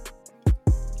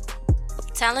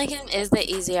 Telling him is the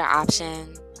easier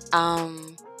option.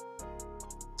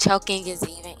 Choking is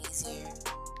even easier.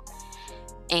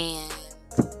 And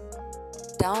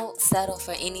don't settle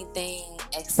for anything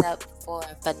except for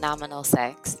phenomenal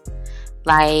sex.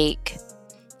 Like,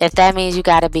 if that means you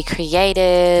gotta be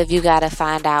creative, you gotta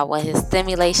find out what his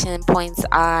stimulation points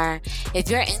are. If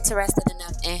you're interested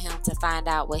enough in him to find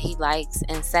out what he likes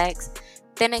in sex,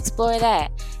 then explore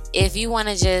that. If you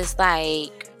wanna just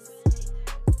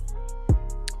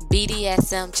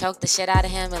BDSM, choke the shit out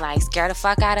of him and scare the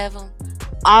fuck out of him,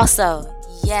 also,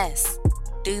 yes,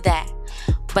 do that.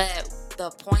 But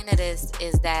the point of this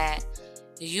is that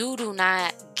you do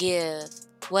not give.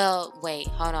 Well, wait,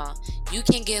 hold on. You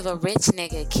can give a rich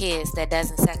nigga kiss that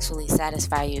doesn't sexually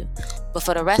satisfy you. But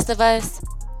for the rest of us,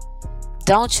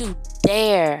 don't you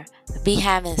dare be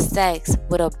having sex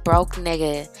with a broke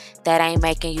nigga that ain't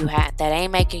making you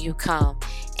come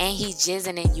and he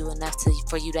jizzing in you enough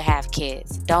for you to have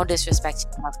kids. Don't disrespect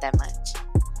yourself that much.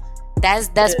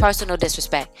 That's personal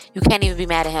disrespect. You can't even be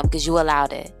mad at him because you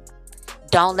allowed it.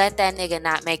 Don't let that nigga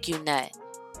not make you nut.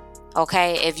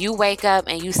 Okay? If you wake up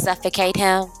and you suffocate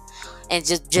him and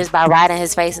just by riding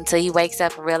his face until he wakes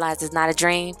up and realizes it's not a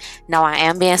dream, no, I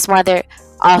am being smothered.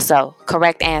 Also,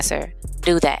 correct answer.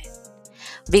 Do that.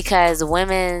 Because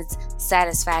women's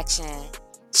satisfaction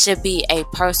should be a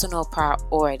personal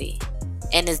priority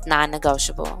and is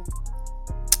non-negotiable.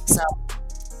 So,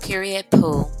 period,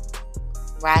 poo.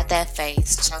 Ride that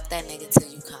face. Choke that nigga till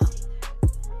you come.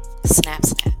 Snap,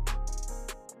 snap.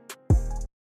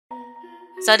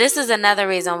 So this is another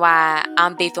reason why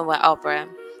I'm beefing with Oprah.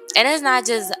 And it's not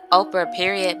just Oprah,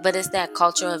 period, but it's that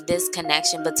culture of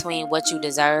disconnection between what you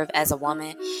deserve as a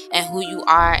woman and who you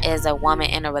are as a woman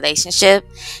in a relationship.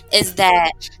 Is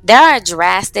that there are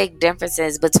drastic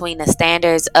differences between the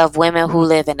standards of women who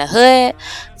live in the hood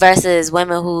versus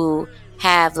women who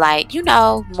have, like, you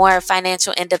know, more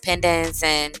financial independence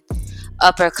and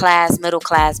upper class, middle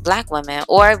class black women,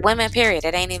 or women, period.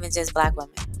 It ain't even just black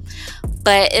women.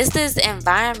 But it's this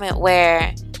environment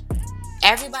where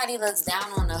everybody looks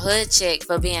down on the hood chick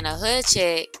for being a hood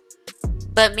chick.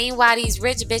 But meanwhile, these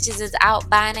rich bitches is out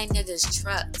buying their niggas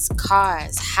trucks,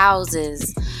 cars,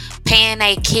 houses, paying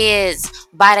their kids,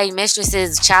 buy their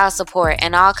mistresses child support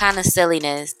and all kind of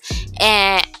silliness.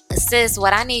 And sis,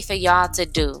 what I need for y'all to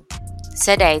do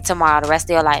today, tomorrow, the rest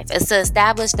of your life is to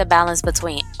establish the balance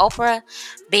between Oprah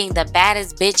being the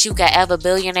baddest bitch you could ever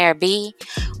billionaire be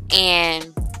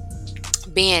and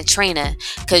being Trina,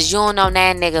 because you don't know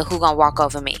that nigga who gonna walk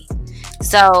over me.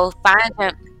 So find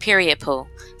him, period, poo.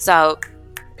 So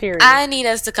period. I need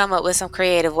us to come up with some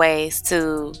creative ways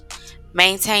to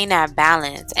maintain that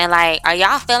balance. And like, are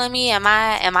y'all feeling me? Am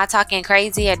I talking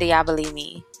crazy, or do y'all believe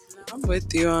me? I'm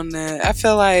with you on that. I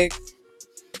feel like,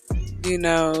 you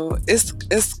know, it's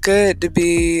good to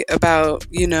be about,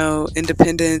 you know,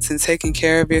 independence and taking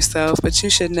care of yourself, but you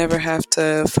should never have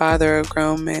to father a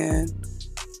grown man.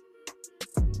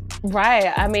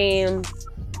 Right. I mean,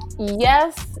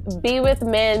 yes, be with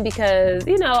men because,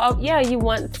 you know, yeah, you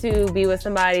want to be with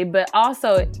somebody, but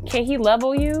also, can he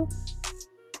level you?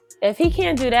 If he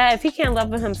can't do that, if he can't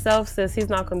level himself, sis, he's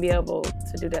not going to be able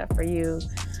to do that for you.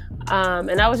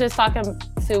 And I was just talking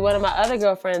to one of my other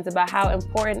girlfriends about how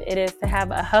important it is to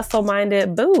have a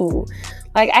hustle-minded boo.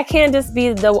 Like, I can't just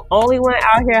be the only one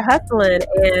out here hustling.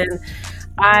 And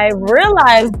I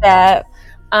realized that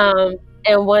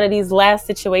in one of these last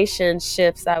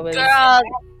situationships I was... Girl,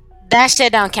 that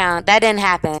shit don't count. That didn't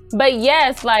happen. But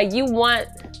yes, like, you want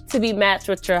to be matched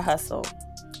with your hustle.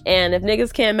 And if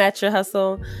niggas can't match your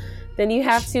hustle, then you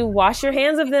have to wash your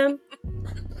hands of them.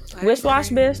 Wish wash,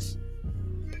 bitch.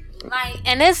 Like,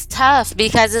 and it's tough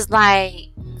because it's like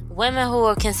women who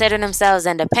are consider themselves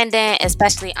independent,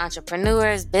 especially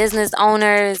entrepreneurs, business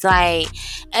owners, like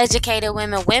educated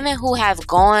women who have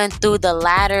gone through the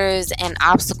ladders and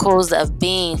obstacles of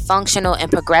being functional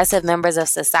and progressive members of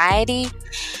society.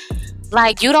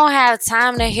 Like, you don't have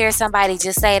time to hear somebody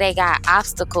just say they got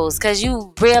obstacles, because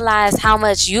you realize how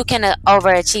much you can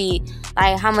overachieve,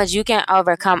 like how much you can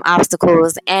overcome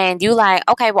obstacles. And you like,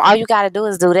 okay, well, all you got to do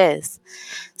is do this.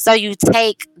 So you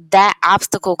take that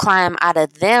obstacle climb out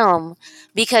of them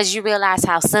because you realize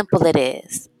how simple it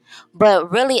is.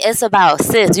 But really, it's about,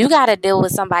 sis, you got to deal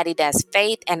with somebody that's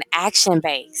faith and action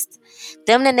based.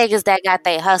 Them the niggas that got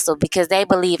they hustle because they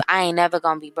believe I ain't never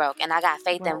gonna be broke, and I got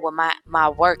faith in what my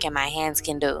work and my hands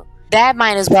can do. That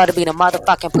might as well to be the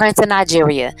motherfucking Prince of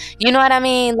Nigeria. You know what I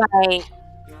mean? Like,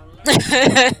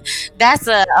 that's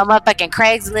a motherfucking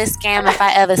Craigslist scam if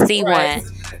I ever see one.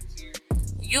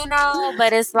 You know,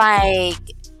 but it's like,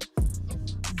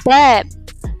 but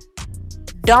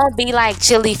don't be like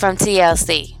Chili from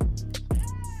TLC.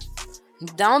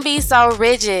 Don't be so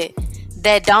rigid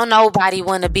that don't nobody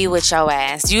want to be with your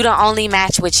ass. You the only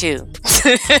match with you.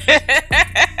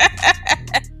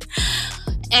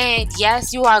 And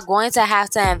yes, you are going to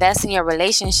have to invest in your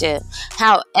relationship.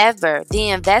 However, the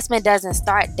investment doesn't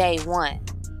start day one.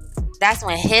 That's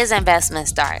when his investment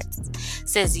starts.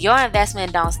 Since your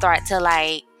investment don't start till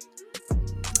like,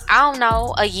 I don't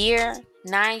know, a year,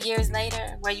 9 years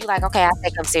later, where you like, okay, I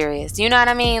take him serious. You know what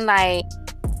I mean? Like,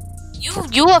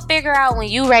 you will figure out when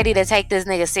you ready to take this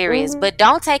nigga serious, but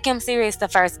don't take him serious the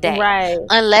first day, right?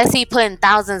 Unless he putting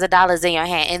thousands of dollars in your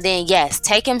hand, and then yes,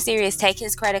 take him serious. Take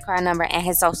his credit card number and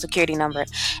his social security number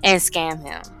and scam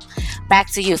him.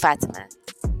 Back to you, Fatima.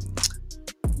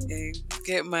 Yeah,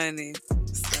 get money,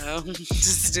 so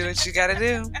just do what you gotta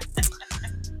do.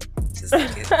 Just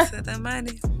get to the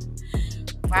money.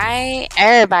 Right?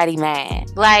 Everybody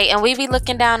mad. Like, and we be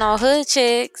looking down on hood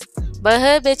chicks, but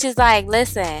hood bitches like,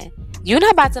 listen, you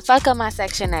not about to fuck up my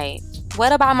Section 8.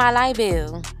 What about my light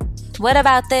bill? What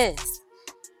about this?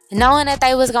 Knowing that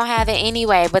they was gonna have it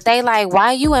anyway, but they like,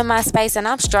 why you in my space and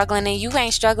I'm struggling and you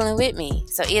ain't struggling with me?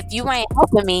 So if you ain't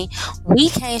helping me, we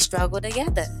can't struggle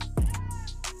together.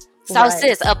 So Right.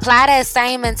 sis, apply that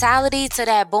same mentality to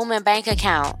that booming bank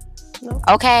account. Nope.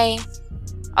 Okay?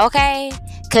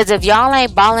 Because if y'all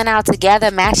ain't balling out together,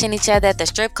 matching each other at the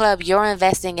strip club, you're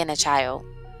investing in a child.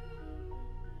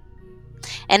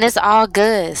 And it's all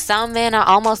good. Some men are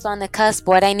almost on the cusp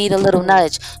where they need a little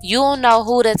nudge. You'll know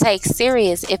who to take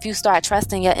serious if you start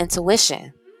trusting your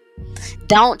intuition.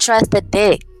 Don't trust the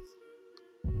dick.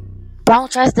 Don't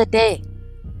trust the dick.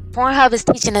 Pornhub is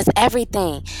teaching us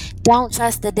everything. Don't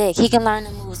trust the dick. He can learn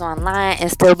the moves online and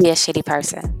still be a shitty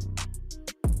person.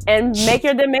 And make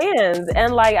your demands.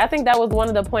 And like, I think that was one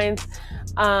of the points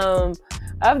of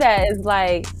that is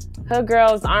like, hood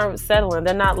girls aren't settling.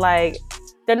 They're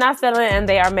not settling, and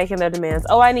they are making their demands.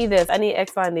 Oh, I need this. I need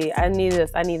X, Y, and Z. I need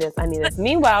this. I need this. I need this.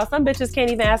 Meanwhile, some bitches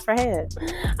can't even ask for head.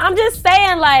 I'm just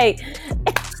saying, like,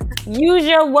 use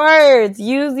your words.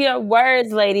 Use your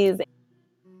words, ladies.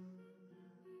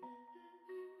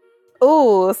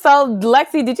 Ooh, so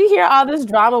Lexi, did you hear all this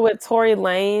drama with Tory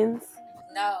Lanez?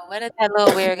 No, what did that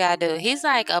little weird guy do? He's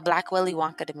like a Black Willy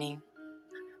Wonka to me.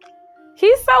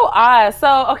 He's so odd.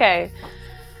 So, okay.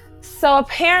 So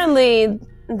apparently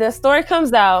the story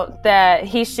comes out that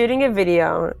he's shooting a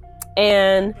video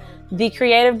and the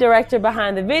creative director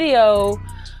behind the video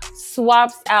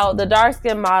swaps out the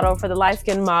dark-skinned model for the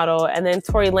light-skinned model, and then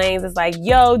Tory Lanez is like,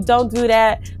 yo, don't do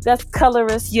that. That's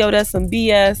colorist. Yo, that's some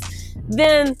BS.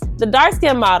 Then the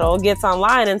dark-skinned model gets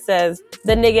online and says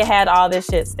the nigga had all this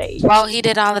shit staged. Well, he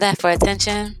did all of that for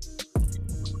attention.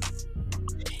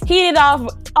 He did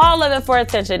all of it for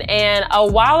attention. And a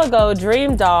while ago,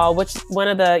 Dream Doll, which one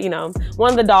of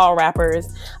the doll rappers,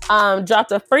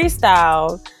 dropped a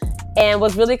freestyle and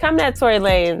was really coming at Tory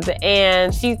Lanez,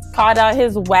 and she called out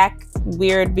his whack,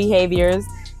 weird behaviors,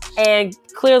 and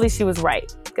clearly she was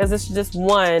right, because it's just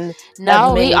one.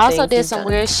 No, he also did some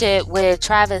weird shit with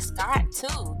Travis Scott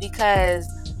too, because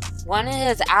one of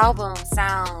his albums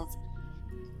sounds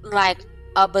like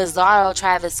a Bizarro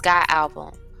Travis Scott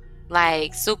album.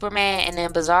 Like Superman and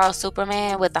then Bizarro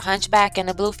Superman with the hunchback and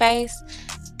the blue face.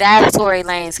 That's Tory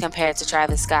Lanez compared to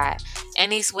Travis Scott.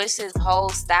 And he switched his whole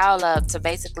style up to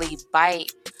basically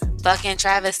bite fucking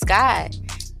Travis Scott.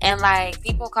 And like,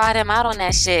 people called him out on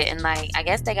that shit. And like, I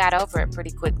guess they got over it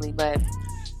pretty quickly. But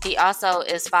he also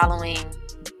is following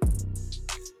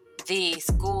the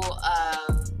school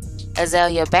of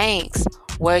Azalea Banks,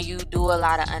 where you do a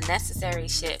lot of unnecessary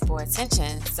shit for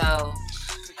attention. So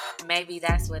maybe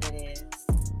that's what it is.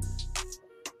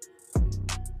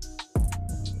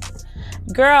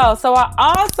 Girl, so I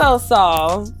also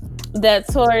saw that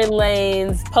Tory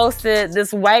Lanez posted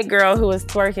this white girl who was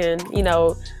twerking,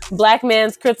 black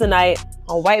man's kryptonite,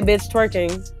 a white bitch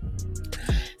twerking.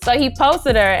 So he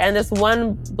posted her, and this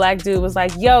one black dude was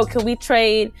like, yo, can we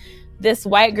trade this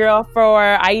white girl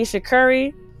for Aisha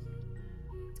Curry?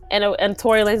 And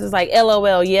Tory Lanez was like,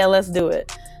 LOL, yeah, let's do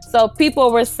it. So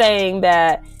people were saying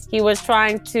that he was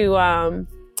trying to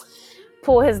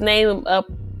pull his name up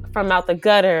from out the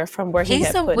gutter from where he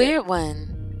had put it. He's a weird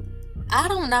one. I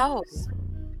don't know.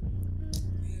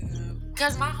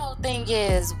 Because my whole thing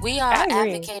is, we are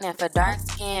advocating for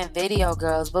dark-skinned video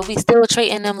girls, but we still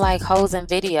treating them like hoes in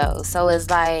videos. So it's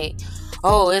like,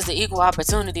 oh, it's an equal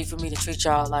opportunity for me to treat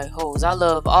y'all like hoes. I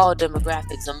love all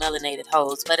demographics of melanated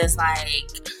hoes. But it's like,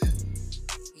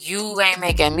 you ain't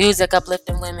making music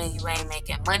uplifting women, you ain't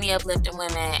making money uplifting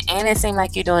women, and it seems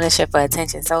like you're doing this shit for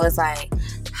attention. So it's like,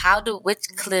 which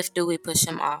cliff do we push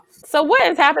him off? So what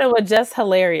is happening with Just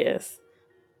Hilarious?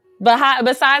 But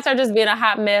besides her just being a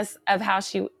hot mess of how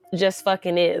she just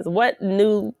fucking is, what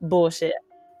new bullshit?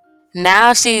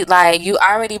 Now she, like, you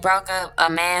already broke up a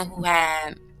man who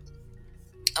had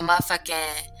a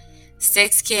motherfucking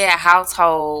 6-kid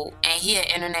household, and he an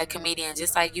internet comedian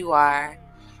just like you are.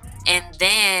 And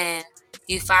then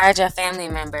you fired your family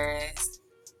members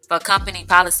for company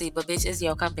policy, but bitch, it's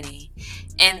your company.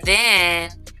 And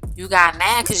then you got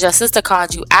mad because your sister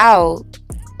called you out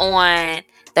on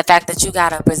the fact that you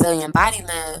got a Brazilian butt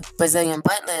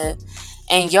lift.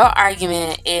 And your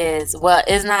argument is, well,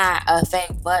 it's not a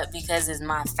fake butt because it's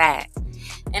my fat.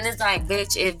 And it's like,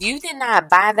 bitch, if you did not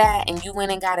buy that and you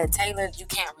went and got it tailored, you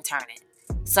can't return it.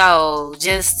 So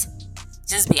just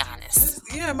be honest.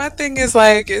 Yeah, my thing is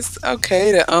like, it's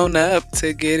okay to own up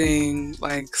to getting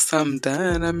like something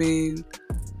done. I mean,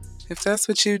 if that's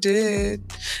what you did.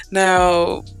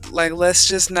 Now, like, let's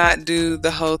just not do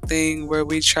the whole thing where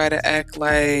we try to act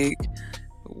like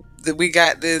that we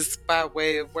got this by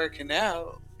way of working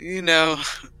out, you know.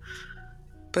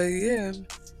 But yeah.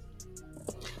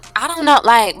 I don't know.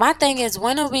 Like, my thing is,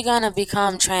 when are we gonna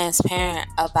become transparent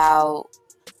about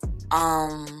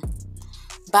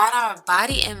our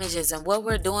body images and what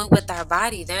we're doing with our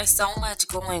body? There's so much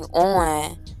going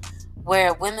on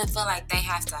where women feel like they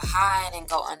have to hide and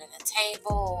go under the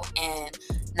table and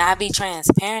not be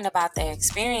transparent about their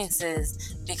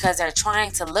experiences because they're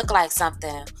trying to look like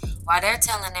something while they're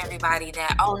telling everybody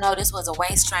that, oh no, this was a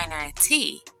waist trainer and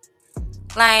tea.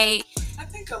 Like, I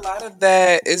think a lot of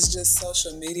that is just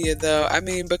social media, though. I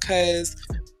mean, because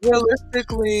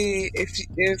realistically,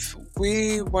 if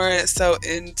we weren't so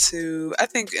into, I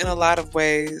think in a lot of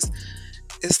ways,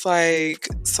 it's like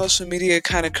social media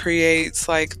kind of creates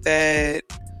like that.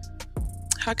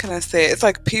 How can I say it? It's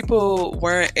like people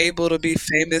weren't able to be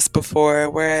famous before,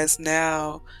 whereas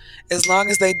now, as long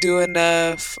as they do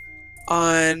enough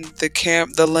on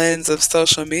the lens of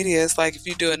social media, it's like if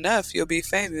you do enough, you'll be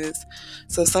famous.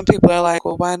 So some people are like,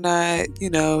 well, why not,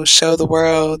 show the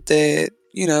world that,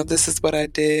 this is what I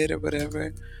did or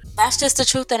whatever. that's just the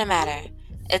truth of the matter.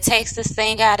 It takes the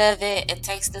sting out of it. It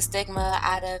takes the stigma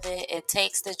out of it. It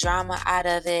takes the drama out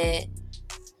of it.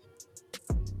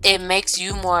 It makes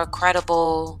you more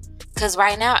credible. Because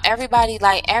right now, everybody,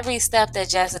 like, every step that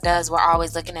Jessa does, we're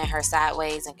always looking at her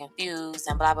sideways and confused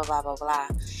and blah, blah, blah, blah, blah.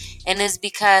 And it's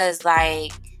because,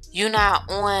 like, you're not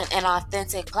on an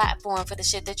authentic platform for the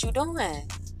shit that you're doing.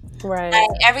 Right. Like,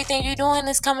 everything you're doing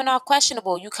is coming off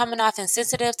questionable. You coming off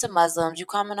insensitive to Muslims. You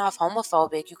coming off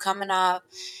homophobic.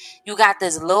 You got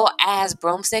this little ass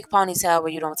broomstick ponytail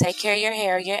where you don't take care of your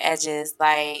hair, your edges.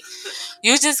 Like,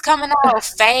 you just coming out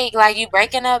fake. Like, you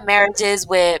breaking up marriages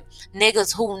with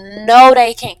niggas who know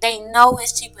they can't. They know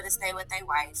it's cheaper to stay with their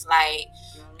wife. Like,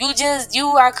 you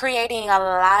are creating a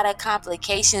lot of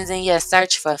complications in your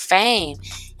search for fame.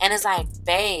 And it's like,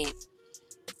 babe,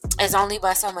 it's only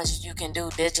but so much you can do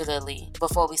digitally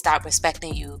before we start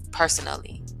respecting you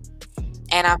personally.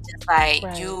 And I'm just like,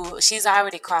 Right. she's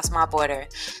already crossed my border.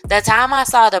 The time I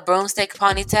saw the broomstick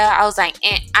ponytail, I was like,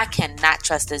 I cannot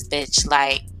trust this bitch.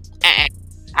 Like,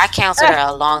 I counseled her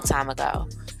a long time ago.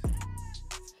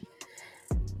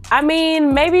 I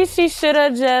mean, maybe she should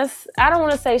have I don't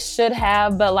want to say should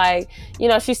have, but like,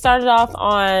 she started off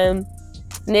on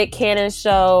Nick Cannon's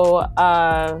show,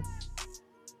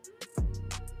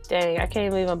 dang, I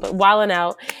can't believe but Wildin'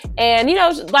 Out. And,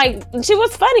 like, she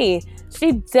was funny.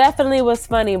 She definitely was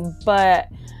funny, but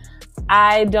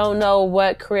I don't know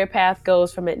what career path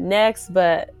goes from it next,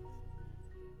 but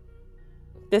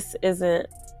this isn't,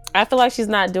 I feel like she's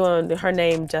not doing her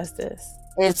name justice.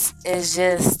 It's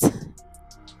just,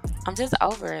 I'm just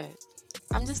over it.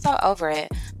 I'm just so over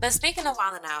it. But speaking of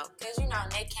Wildin' Out, because,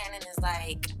 Nick Cannon is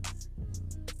like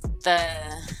the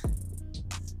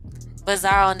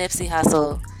bizarro Nipsey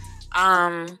Hussle.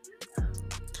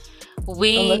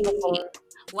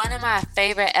 One of my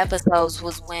favorite episodes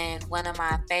was when one of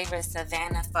my favorite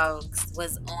Savannah folks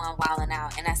was on Wildin'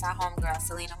 Out, and that's our homegirl,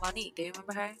 Selena Monique. Do you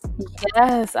remember her?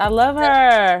 Yes, I love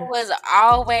her. It was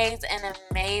always an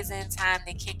amazing time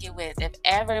to kick it with. If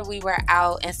ever we were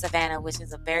out in Savannah, which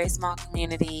is a very small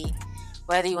community,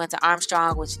 whether you went to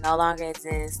Armstrong, which no longer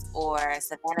exists, or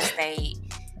Savannah State,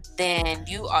 then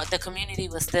the community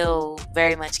was still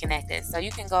very much connected. So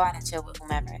you can go out and chill with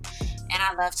whomever. And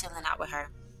I love chilling out with her.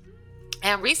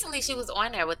 And recently she was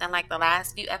on there within like the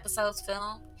last few episodes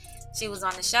filmed. She was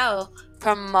on the show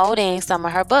promoting some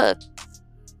of her books.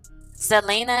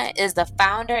 Selena is the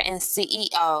founder and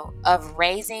CEO of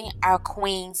Raising Our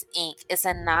Queens, Inc. It's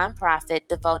a nonprofit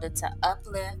devoted to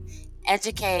uplift,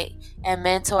 educate, and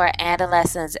mentor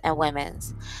adolescents and women.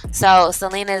 So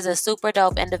Selena is a super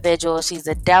dope individual. She's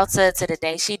a Delta to the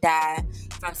day she died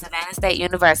from Savannah State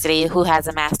University, who has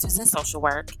a master's in social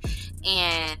work.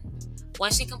 And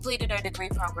when she completed her degree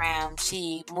program,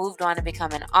 she moved on to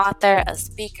become an author, a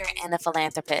speaker, and a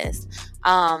philanthropist,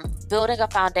 building a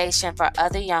foundation for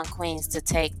other young queens to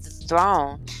take the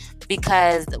throne,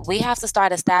 because we have to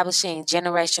start establishing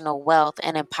generational wealth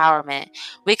and empowerment.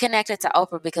 We connected to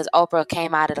Oprah because Oprah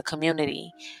came out of the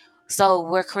community. So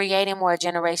we're creating more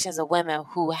generations of women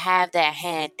who have that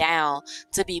hand down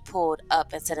to be pulled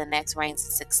up into the next range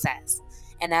of success.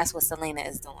 And that's what Selena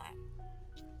is doing.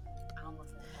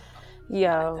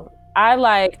 Yo,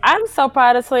 I'm so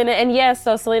proud of Selena. And yes,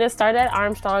 so Selena started at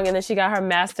Armstrong and then she got her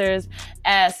master's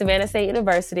at Savannah State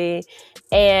University.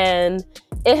 And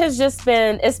it's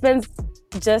been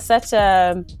just such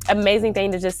a amazing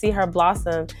thing to just see her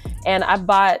blossom. And I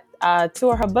bought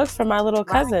two of her books for my little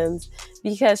cousins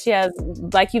because she has,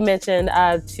 like you mentioned,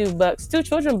 two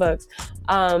children books.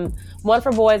 One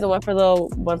for boys and one for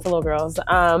little girls.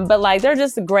 But like they're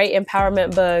just great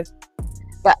empowerment books.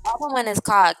 The other one is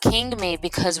called King Me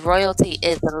because royalty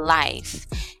is life.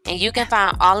 And you can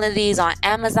find all of these on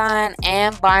Amazon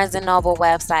and Barnes & Noble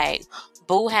website.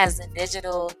 Boo has the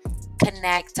digital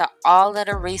connect to all of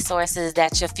the resources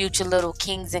that your future little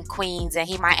kings and queens and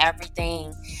he might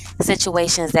everything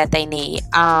situations that they need.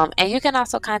 And you can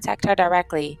also contact her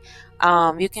directly.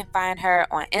 You can find her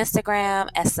on Instagram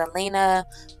at Selena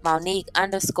Monique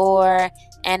 _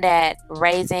 and at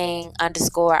raising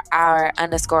 _our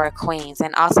 _queens,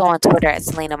 and also on Twitter at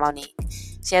Selena Monique.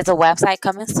 She has a website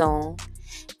coming soon,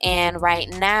 and right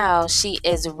now she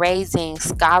is raising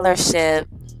scholarship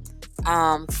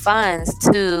funds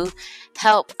to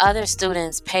help other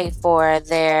students pay for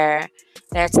their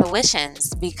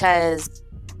tuitions, because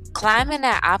climbing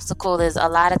that obstacle is a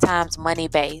lot of times money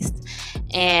based,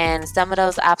 and some of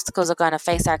those obstacles are going to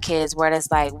face our kids where it's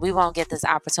like we won't get this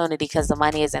opportunity because the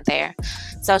money isn't there.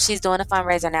 So she's doing a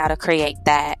fundraiser now to create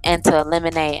that and to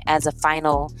eliminate as a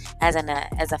final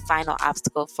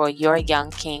obstacle for your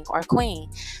young king or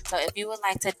queen. So if you would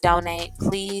like to donate,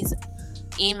 please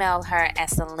email her at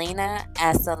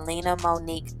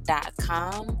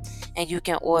selena@selenamonique.com, and you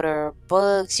can order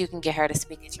books. You can get her to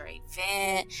speak at your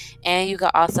event, and you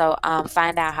can also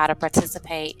find out how to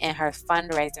participate in her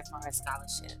fundraiser for her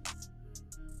scholarship.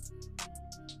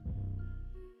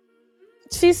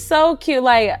 She's so cute.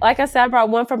 Like I said, I brought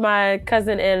one for my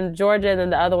cousin in Georgia and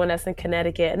then the other one that's in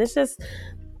Connecticut, and it's just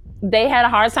they had a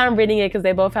hard time reading it because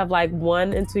they both have like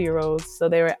 1 and 2 year olds, so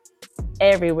they were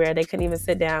everywhere. They couldn't even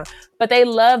sit down, but they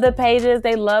love the pages.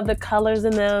 They love the colors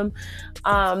in them.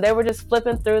 They were just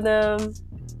flipping through them.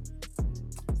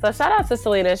 So shout out to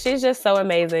Selena. She's just so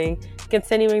amazing,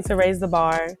 continuing to raise the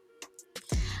bar.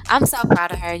 I'm so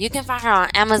proud of her. You can find her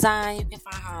on Amazon. You can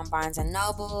find her on Barnes &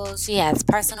 Noble. She has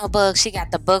personal books. She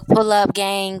got the book pull-up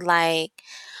gang. Like,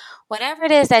 whatever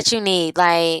it is that you need.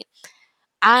 Like,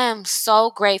 I am so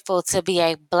grateful to be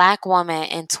a Black woman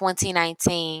in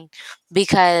 2019,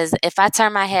 because if I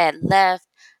turn my head left,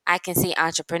 I can see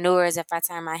entrepreneurs. If I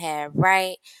turn my head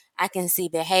right, I can see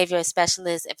behavioral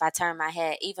specialists. If I turn my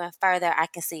head even further, I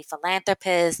can see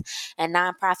philanthropists and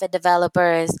nonprofit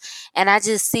developers. And I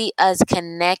just see us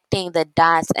connecting the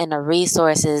dots and the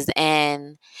resources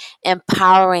and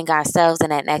empowering ourselves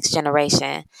in that next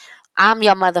generation. I'm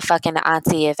your motherfucking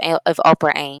auntie if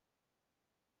Oprah ain't.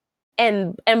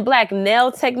 And Black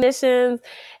nail technicians,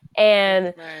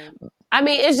 and I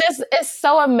mean it's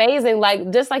so amazing.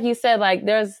 Like just like you said, like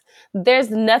there's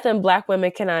nothing Black women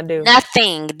cannot do.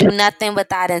 Do nothing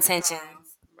without intention.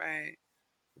 Right.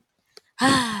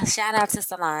 Shout out to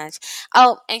Solange.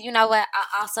 Oh, and you know what?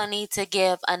 I also need to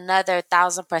give another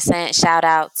 1000% shout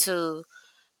out to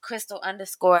Crystal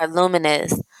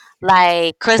 _Luminous.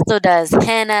 Like Crystal does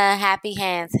henna, Happy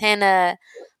Hands henna,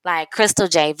 like Crystal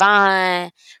Javon,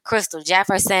 Crystal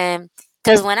Jefferson.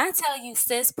 Cause when I tell you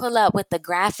sis pull up with the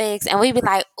graphics and we be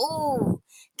like, ooh,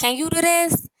 can you do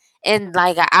this? And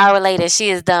like an hour later, she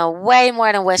has done way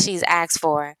more than what she's asked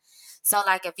for. So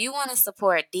like if you want to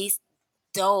support these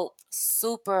dope,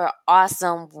 super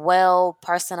awesome, well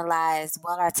personalized,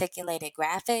 well articulated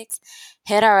graphics,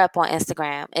 hit her up on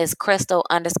Instagram. It's Crystal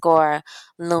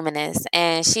 _Luminous.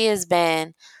 And she has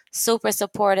been super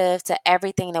supportive to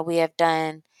everything that we have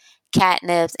done.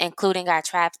 CatNipz, including our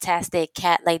Traptastic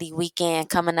Cat Lady weekend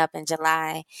coming up in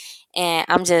July. And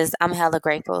I'm hella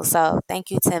grateful. So thank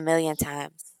you 10 million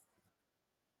times.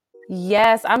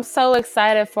 Yes, I'm so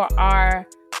excited for our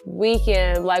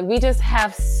weekend. Like we just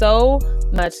have so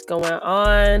much going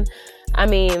on. I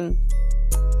mean,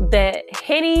 the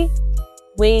Henny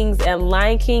Wings and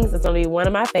Lion Kings is going to be one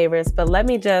of my favorites, but let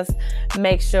me just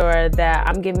make sure that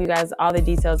I'm giving you guys all the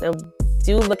details, and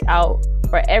do look out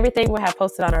for everything we'll have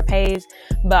posted on our page.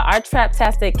 But our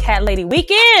Traptastic Cat Lady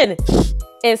weekend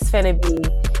is finna be,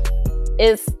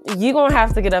 you gonna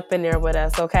have to get up in there with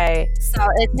us, okay? So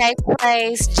it takes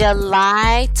place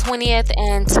July 20th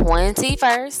and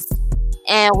 21st.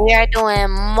 And we are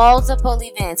doing multiple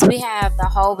events. We have the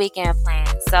whole weekend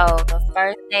planned. So the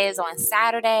first day is on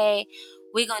Saturday.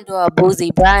 We're going to do a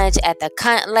boozy brunch at the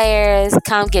Cunt Layers.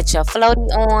 Come get your floaty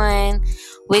on.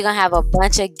 We're going to have a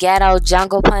bunch of ghetto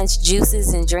jungle punch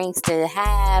juices and drinks to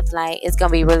have. Like, it's going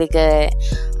to be really good.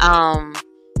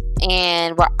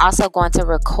 And we're also going to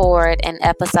record an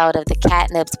episode of the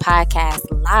CatNipz podcast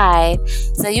live.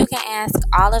 So you can ask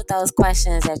all of those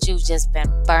questions that you've just been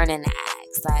burning to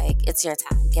ask. Like, it's your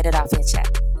time. Get it off your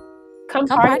chest. Come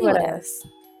party with us.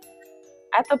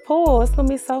 At the pool. It's going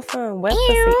to be so fun. Wet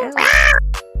pussy out.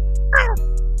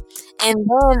 And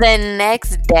then the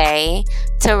next day,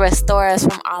 to restore us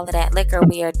from all of that liquor,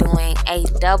 we are doing a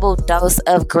double dose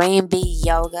of green bee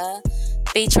yoga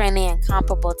featuring the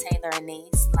incomparable Taylor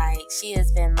Anise. Like, she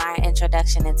has been my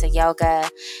introduction into yoga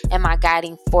and my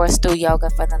guiding force through yoga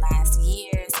for the last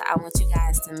year. So I want you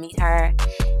guys to meet her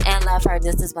and love her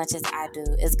just as much as I do.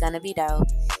 It's going to be dope.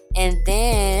 And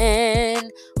then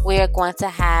we're going to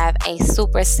have a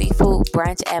super seafood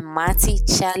brunch at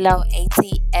Monticello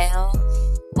ATL,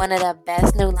 one of the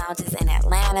best new lounges in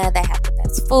Atlanta. They have the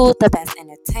best food, the best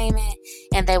entertainment,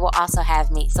 and they will also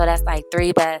have meat. So that's like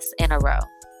 3 best in a row.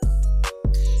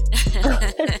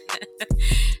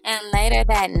 And later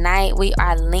that night, we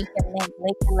are linking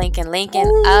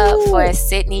up for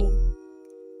Sydney.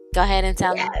 Go ahead and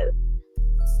tell me.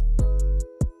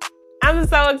 I'm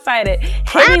so excited.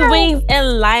 Hidden Wings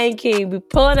and Lion King. We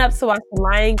pulling up to watch the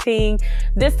Lion King.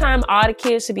 This time, all the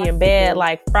kids should be in bed.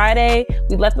 Like Friday,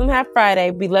 we let them have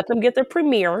Friday. We let them get their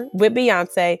premiere with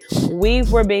Beyonce. We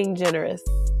were being generous.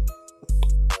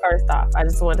 First off, I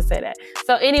just wanted to say that.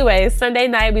 So anyway, Sunday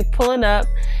night, we pulling up.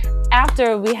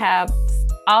 After we have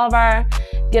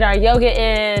get our yoga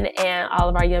in and all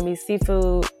of our yummy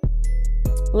seafood.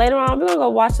 Later on, we're going to go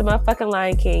watch the motherfucking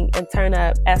Lion King and turn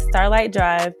up at Starlight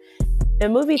Drive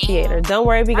and movie theater. Don't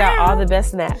worry, we got all the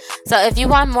best snacks. So if you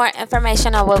want more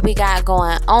information on what we got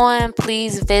going on,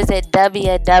 please visit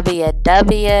www.CatNipz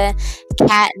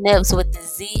with the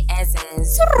Z as in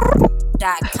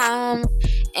 .com,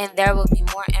 and there will be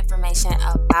more information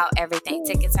about everything.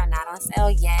 Tickets are not on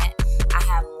sale yet. I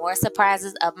have more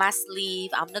surprises up my sleeve.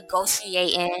 I'm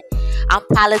negotiating. I'm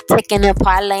politicking and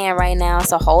parlaying right now,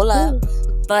 so hold up.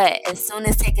 But as soon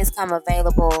as tickets come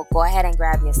available, go ahead and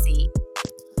grab your seat.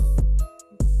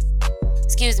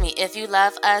 Excuse me, if you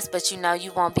love us but you know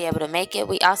you won't be able to make it,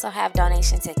 we also have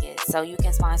donation tickets, so you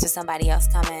can sponsor somebody else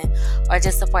coming or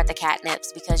just support the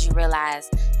CatNipz because you realize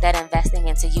that investing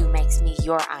into you makes me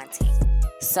your auntie.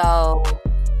 So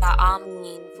by all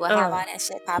means, we'll have all that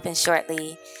shit popping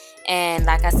shortly. And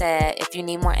like I said, if you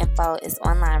need more info, it's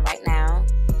online right now.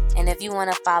 And if you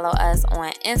want to follow us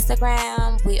on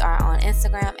Instagram, we are on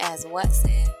Instagram as what,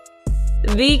 Sid?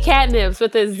 The CatNipz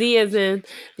with a Z as in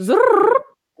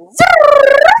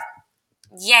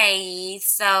Yay.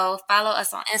 So follow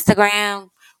us on Instagram.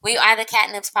 We are the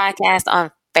CatNipz Podcast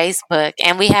on Facebook,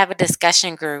 and we have a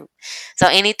discussion group. So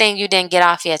anything you didn't get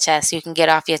off your chest, you can get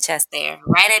off your chest there.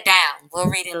 Write it down. We'll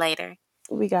read it later.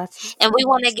 We got you. And we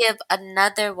want to give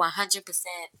another 100%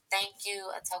 thank you,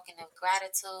 a token of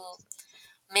gratitude.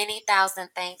 Many thousand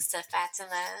thanks to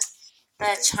Fatima,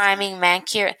 the charming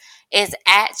manicure is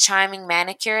at charming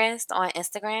manicurist on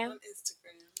Instagram.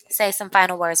 Say some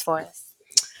final words for us.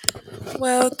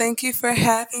 Well, thank you for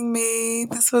having me.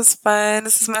 This was fun.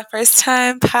 This is my first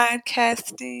time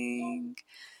podcasting.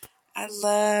 I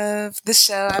love the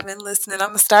show. I've been listening. I'm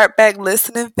going to start back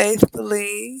listening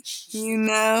faithfully, keeping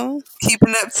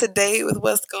up to date with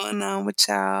what's going on with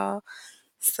y'all.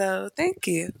 So, thank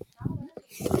you.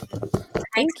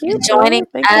 Thanks for joining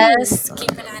us,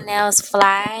 keeping our nails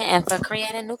fly, and for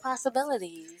creating new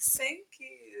possibilities. Thank you.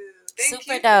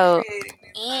 Super dope.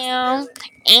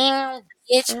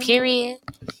 Bitch, period.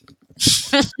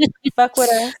 Fuck with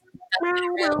us.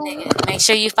 Make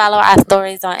sure you follow our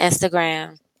stories on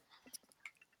Instagram.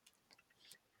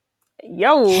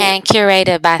 Yo. Hand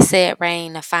curated by Sid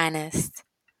Rain, the finest.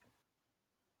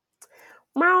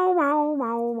 Meow, meow,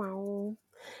 meow, meow.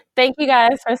 Thank you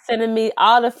guys for sending me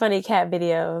all the funny cat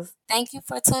videos. Thank you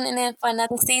for tuning in for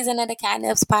another season of the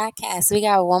CatNipz Podcast. We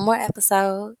got one more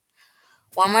episode.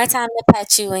 One more time to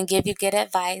pet you and give you good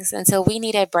advice until we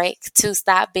need a break to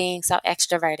stop being so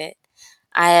extroverted.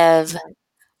 I'm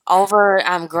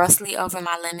grossly over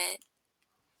my limit.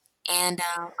 And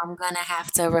I'm going to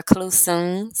have to recluse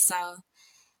soon. So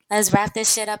let's wrap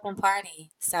this shit up and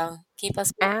party. So keep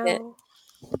us posted.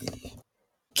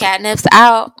 CatNipz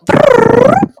out.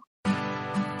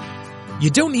 You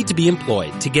don't need to be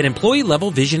employed to get employee-level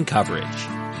vision coverage.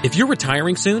 If you're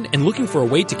retiring soon and looking for a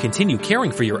way to continue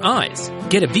caring for your eyes,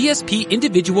 get a VSP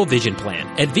individual vision plan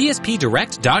at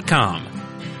VSPdirect.com.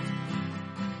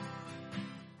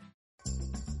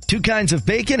 2 kinds of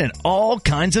bacon and all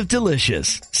kinds of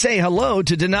delicious. Say hello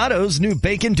to Donato's new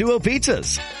Bacon Duo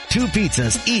pizzas. 2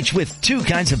 pizzas, each with 2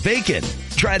 kinds of bacon.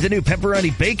 Try the new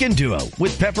Pepperoni Bacon Duo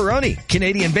with pepperoni,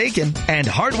 Canadian bacon, and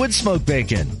hardwood smoked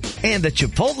bacon. And the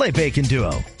Chipotle Bacon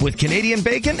Duo with Canadian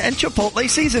bacon and Chipotle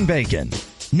seasoned bacon.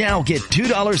 Now get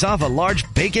 $2 off a large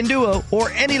Bacon Duo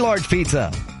or any large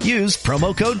pizza. Use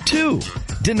promo code 2.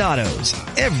 Donato's.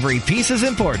 Every piece is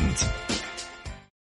important.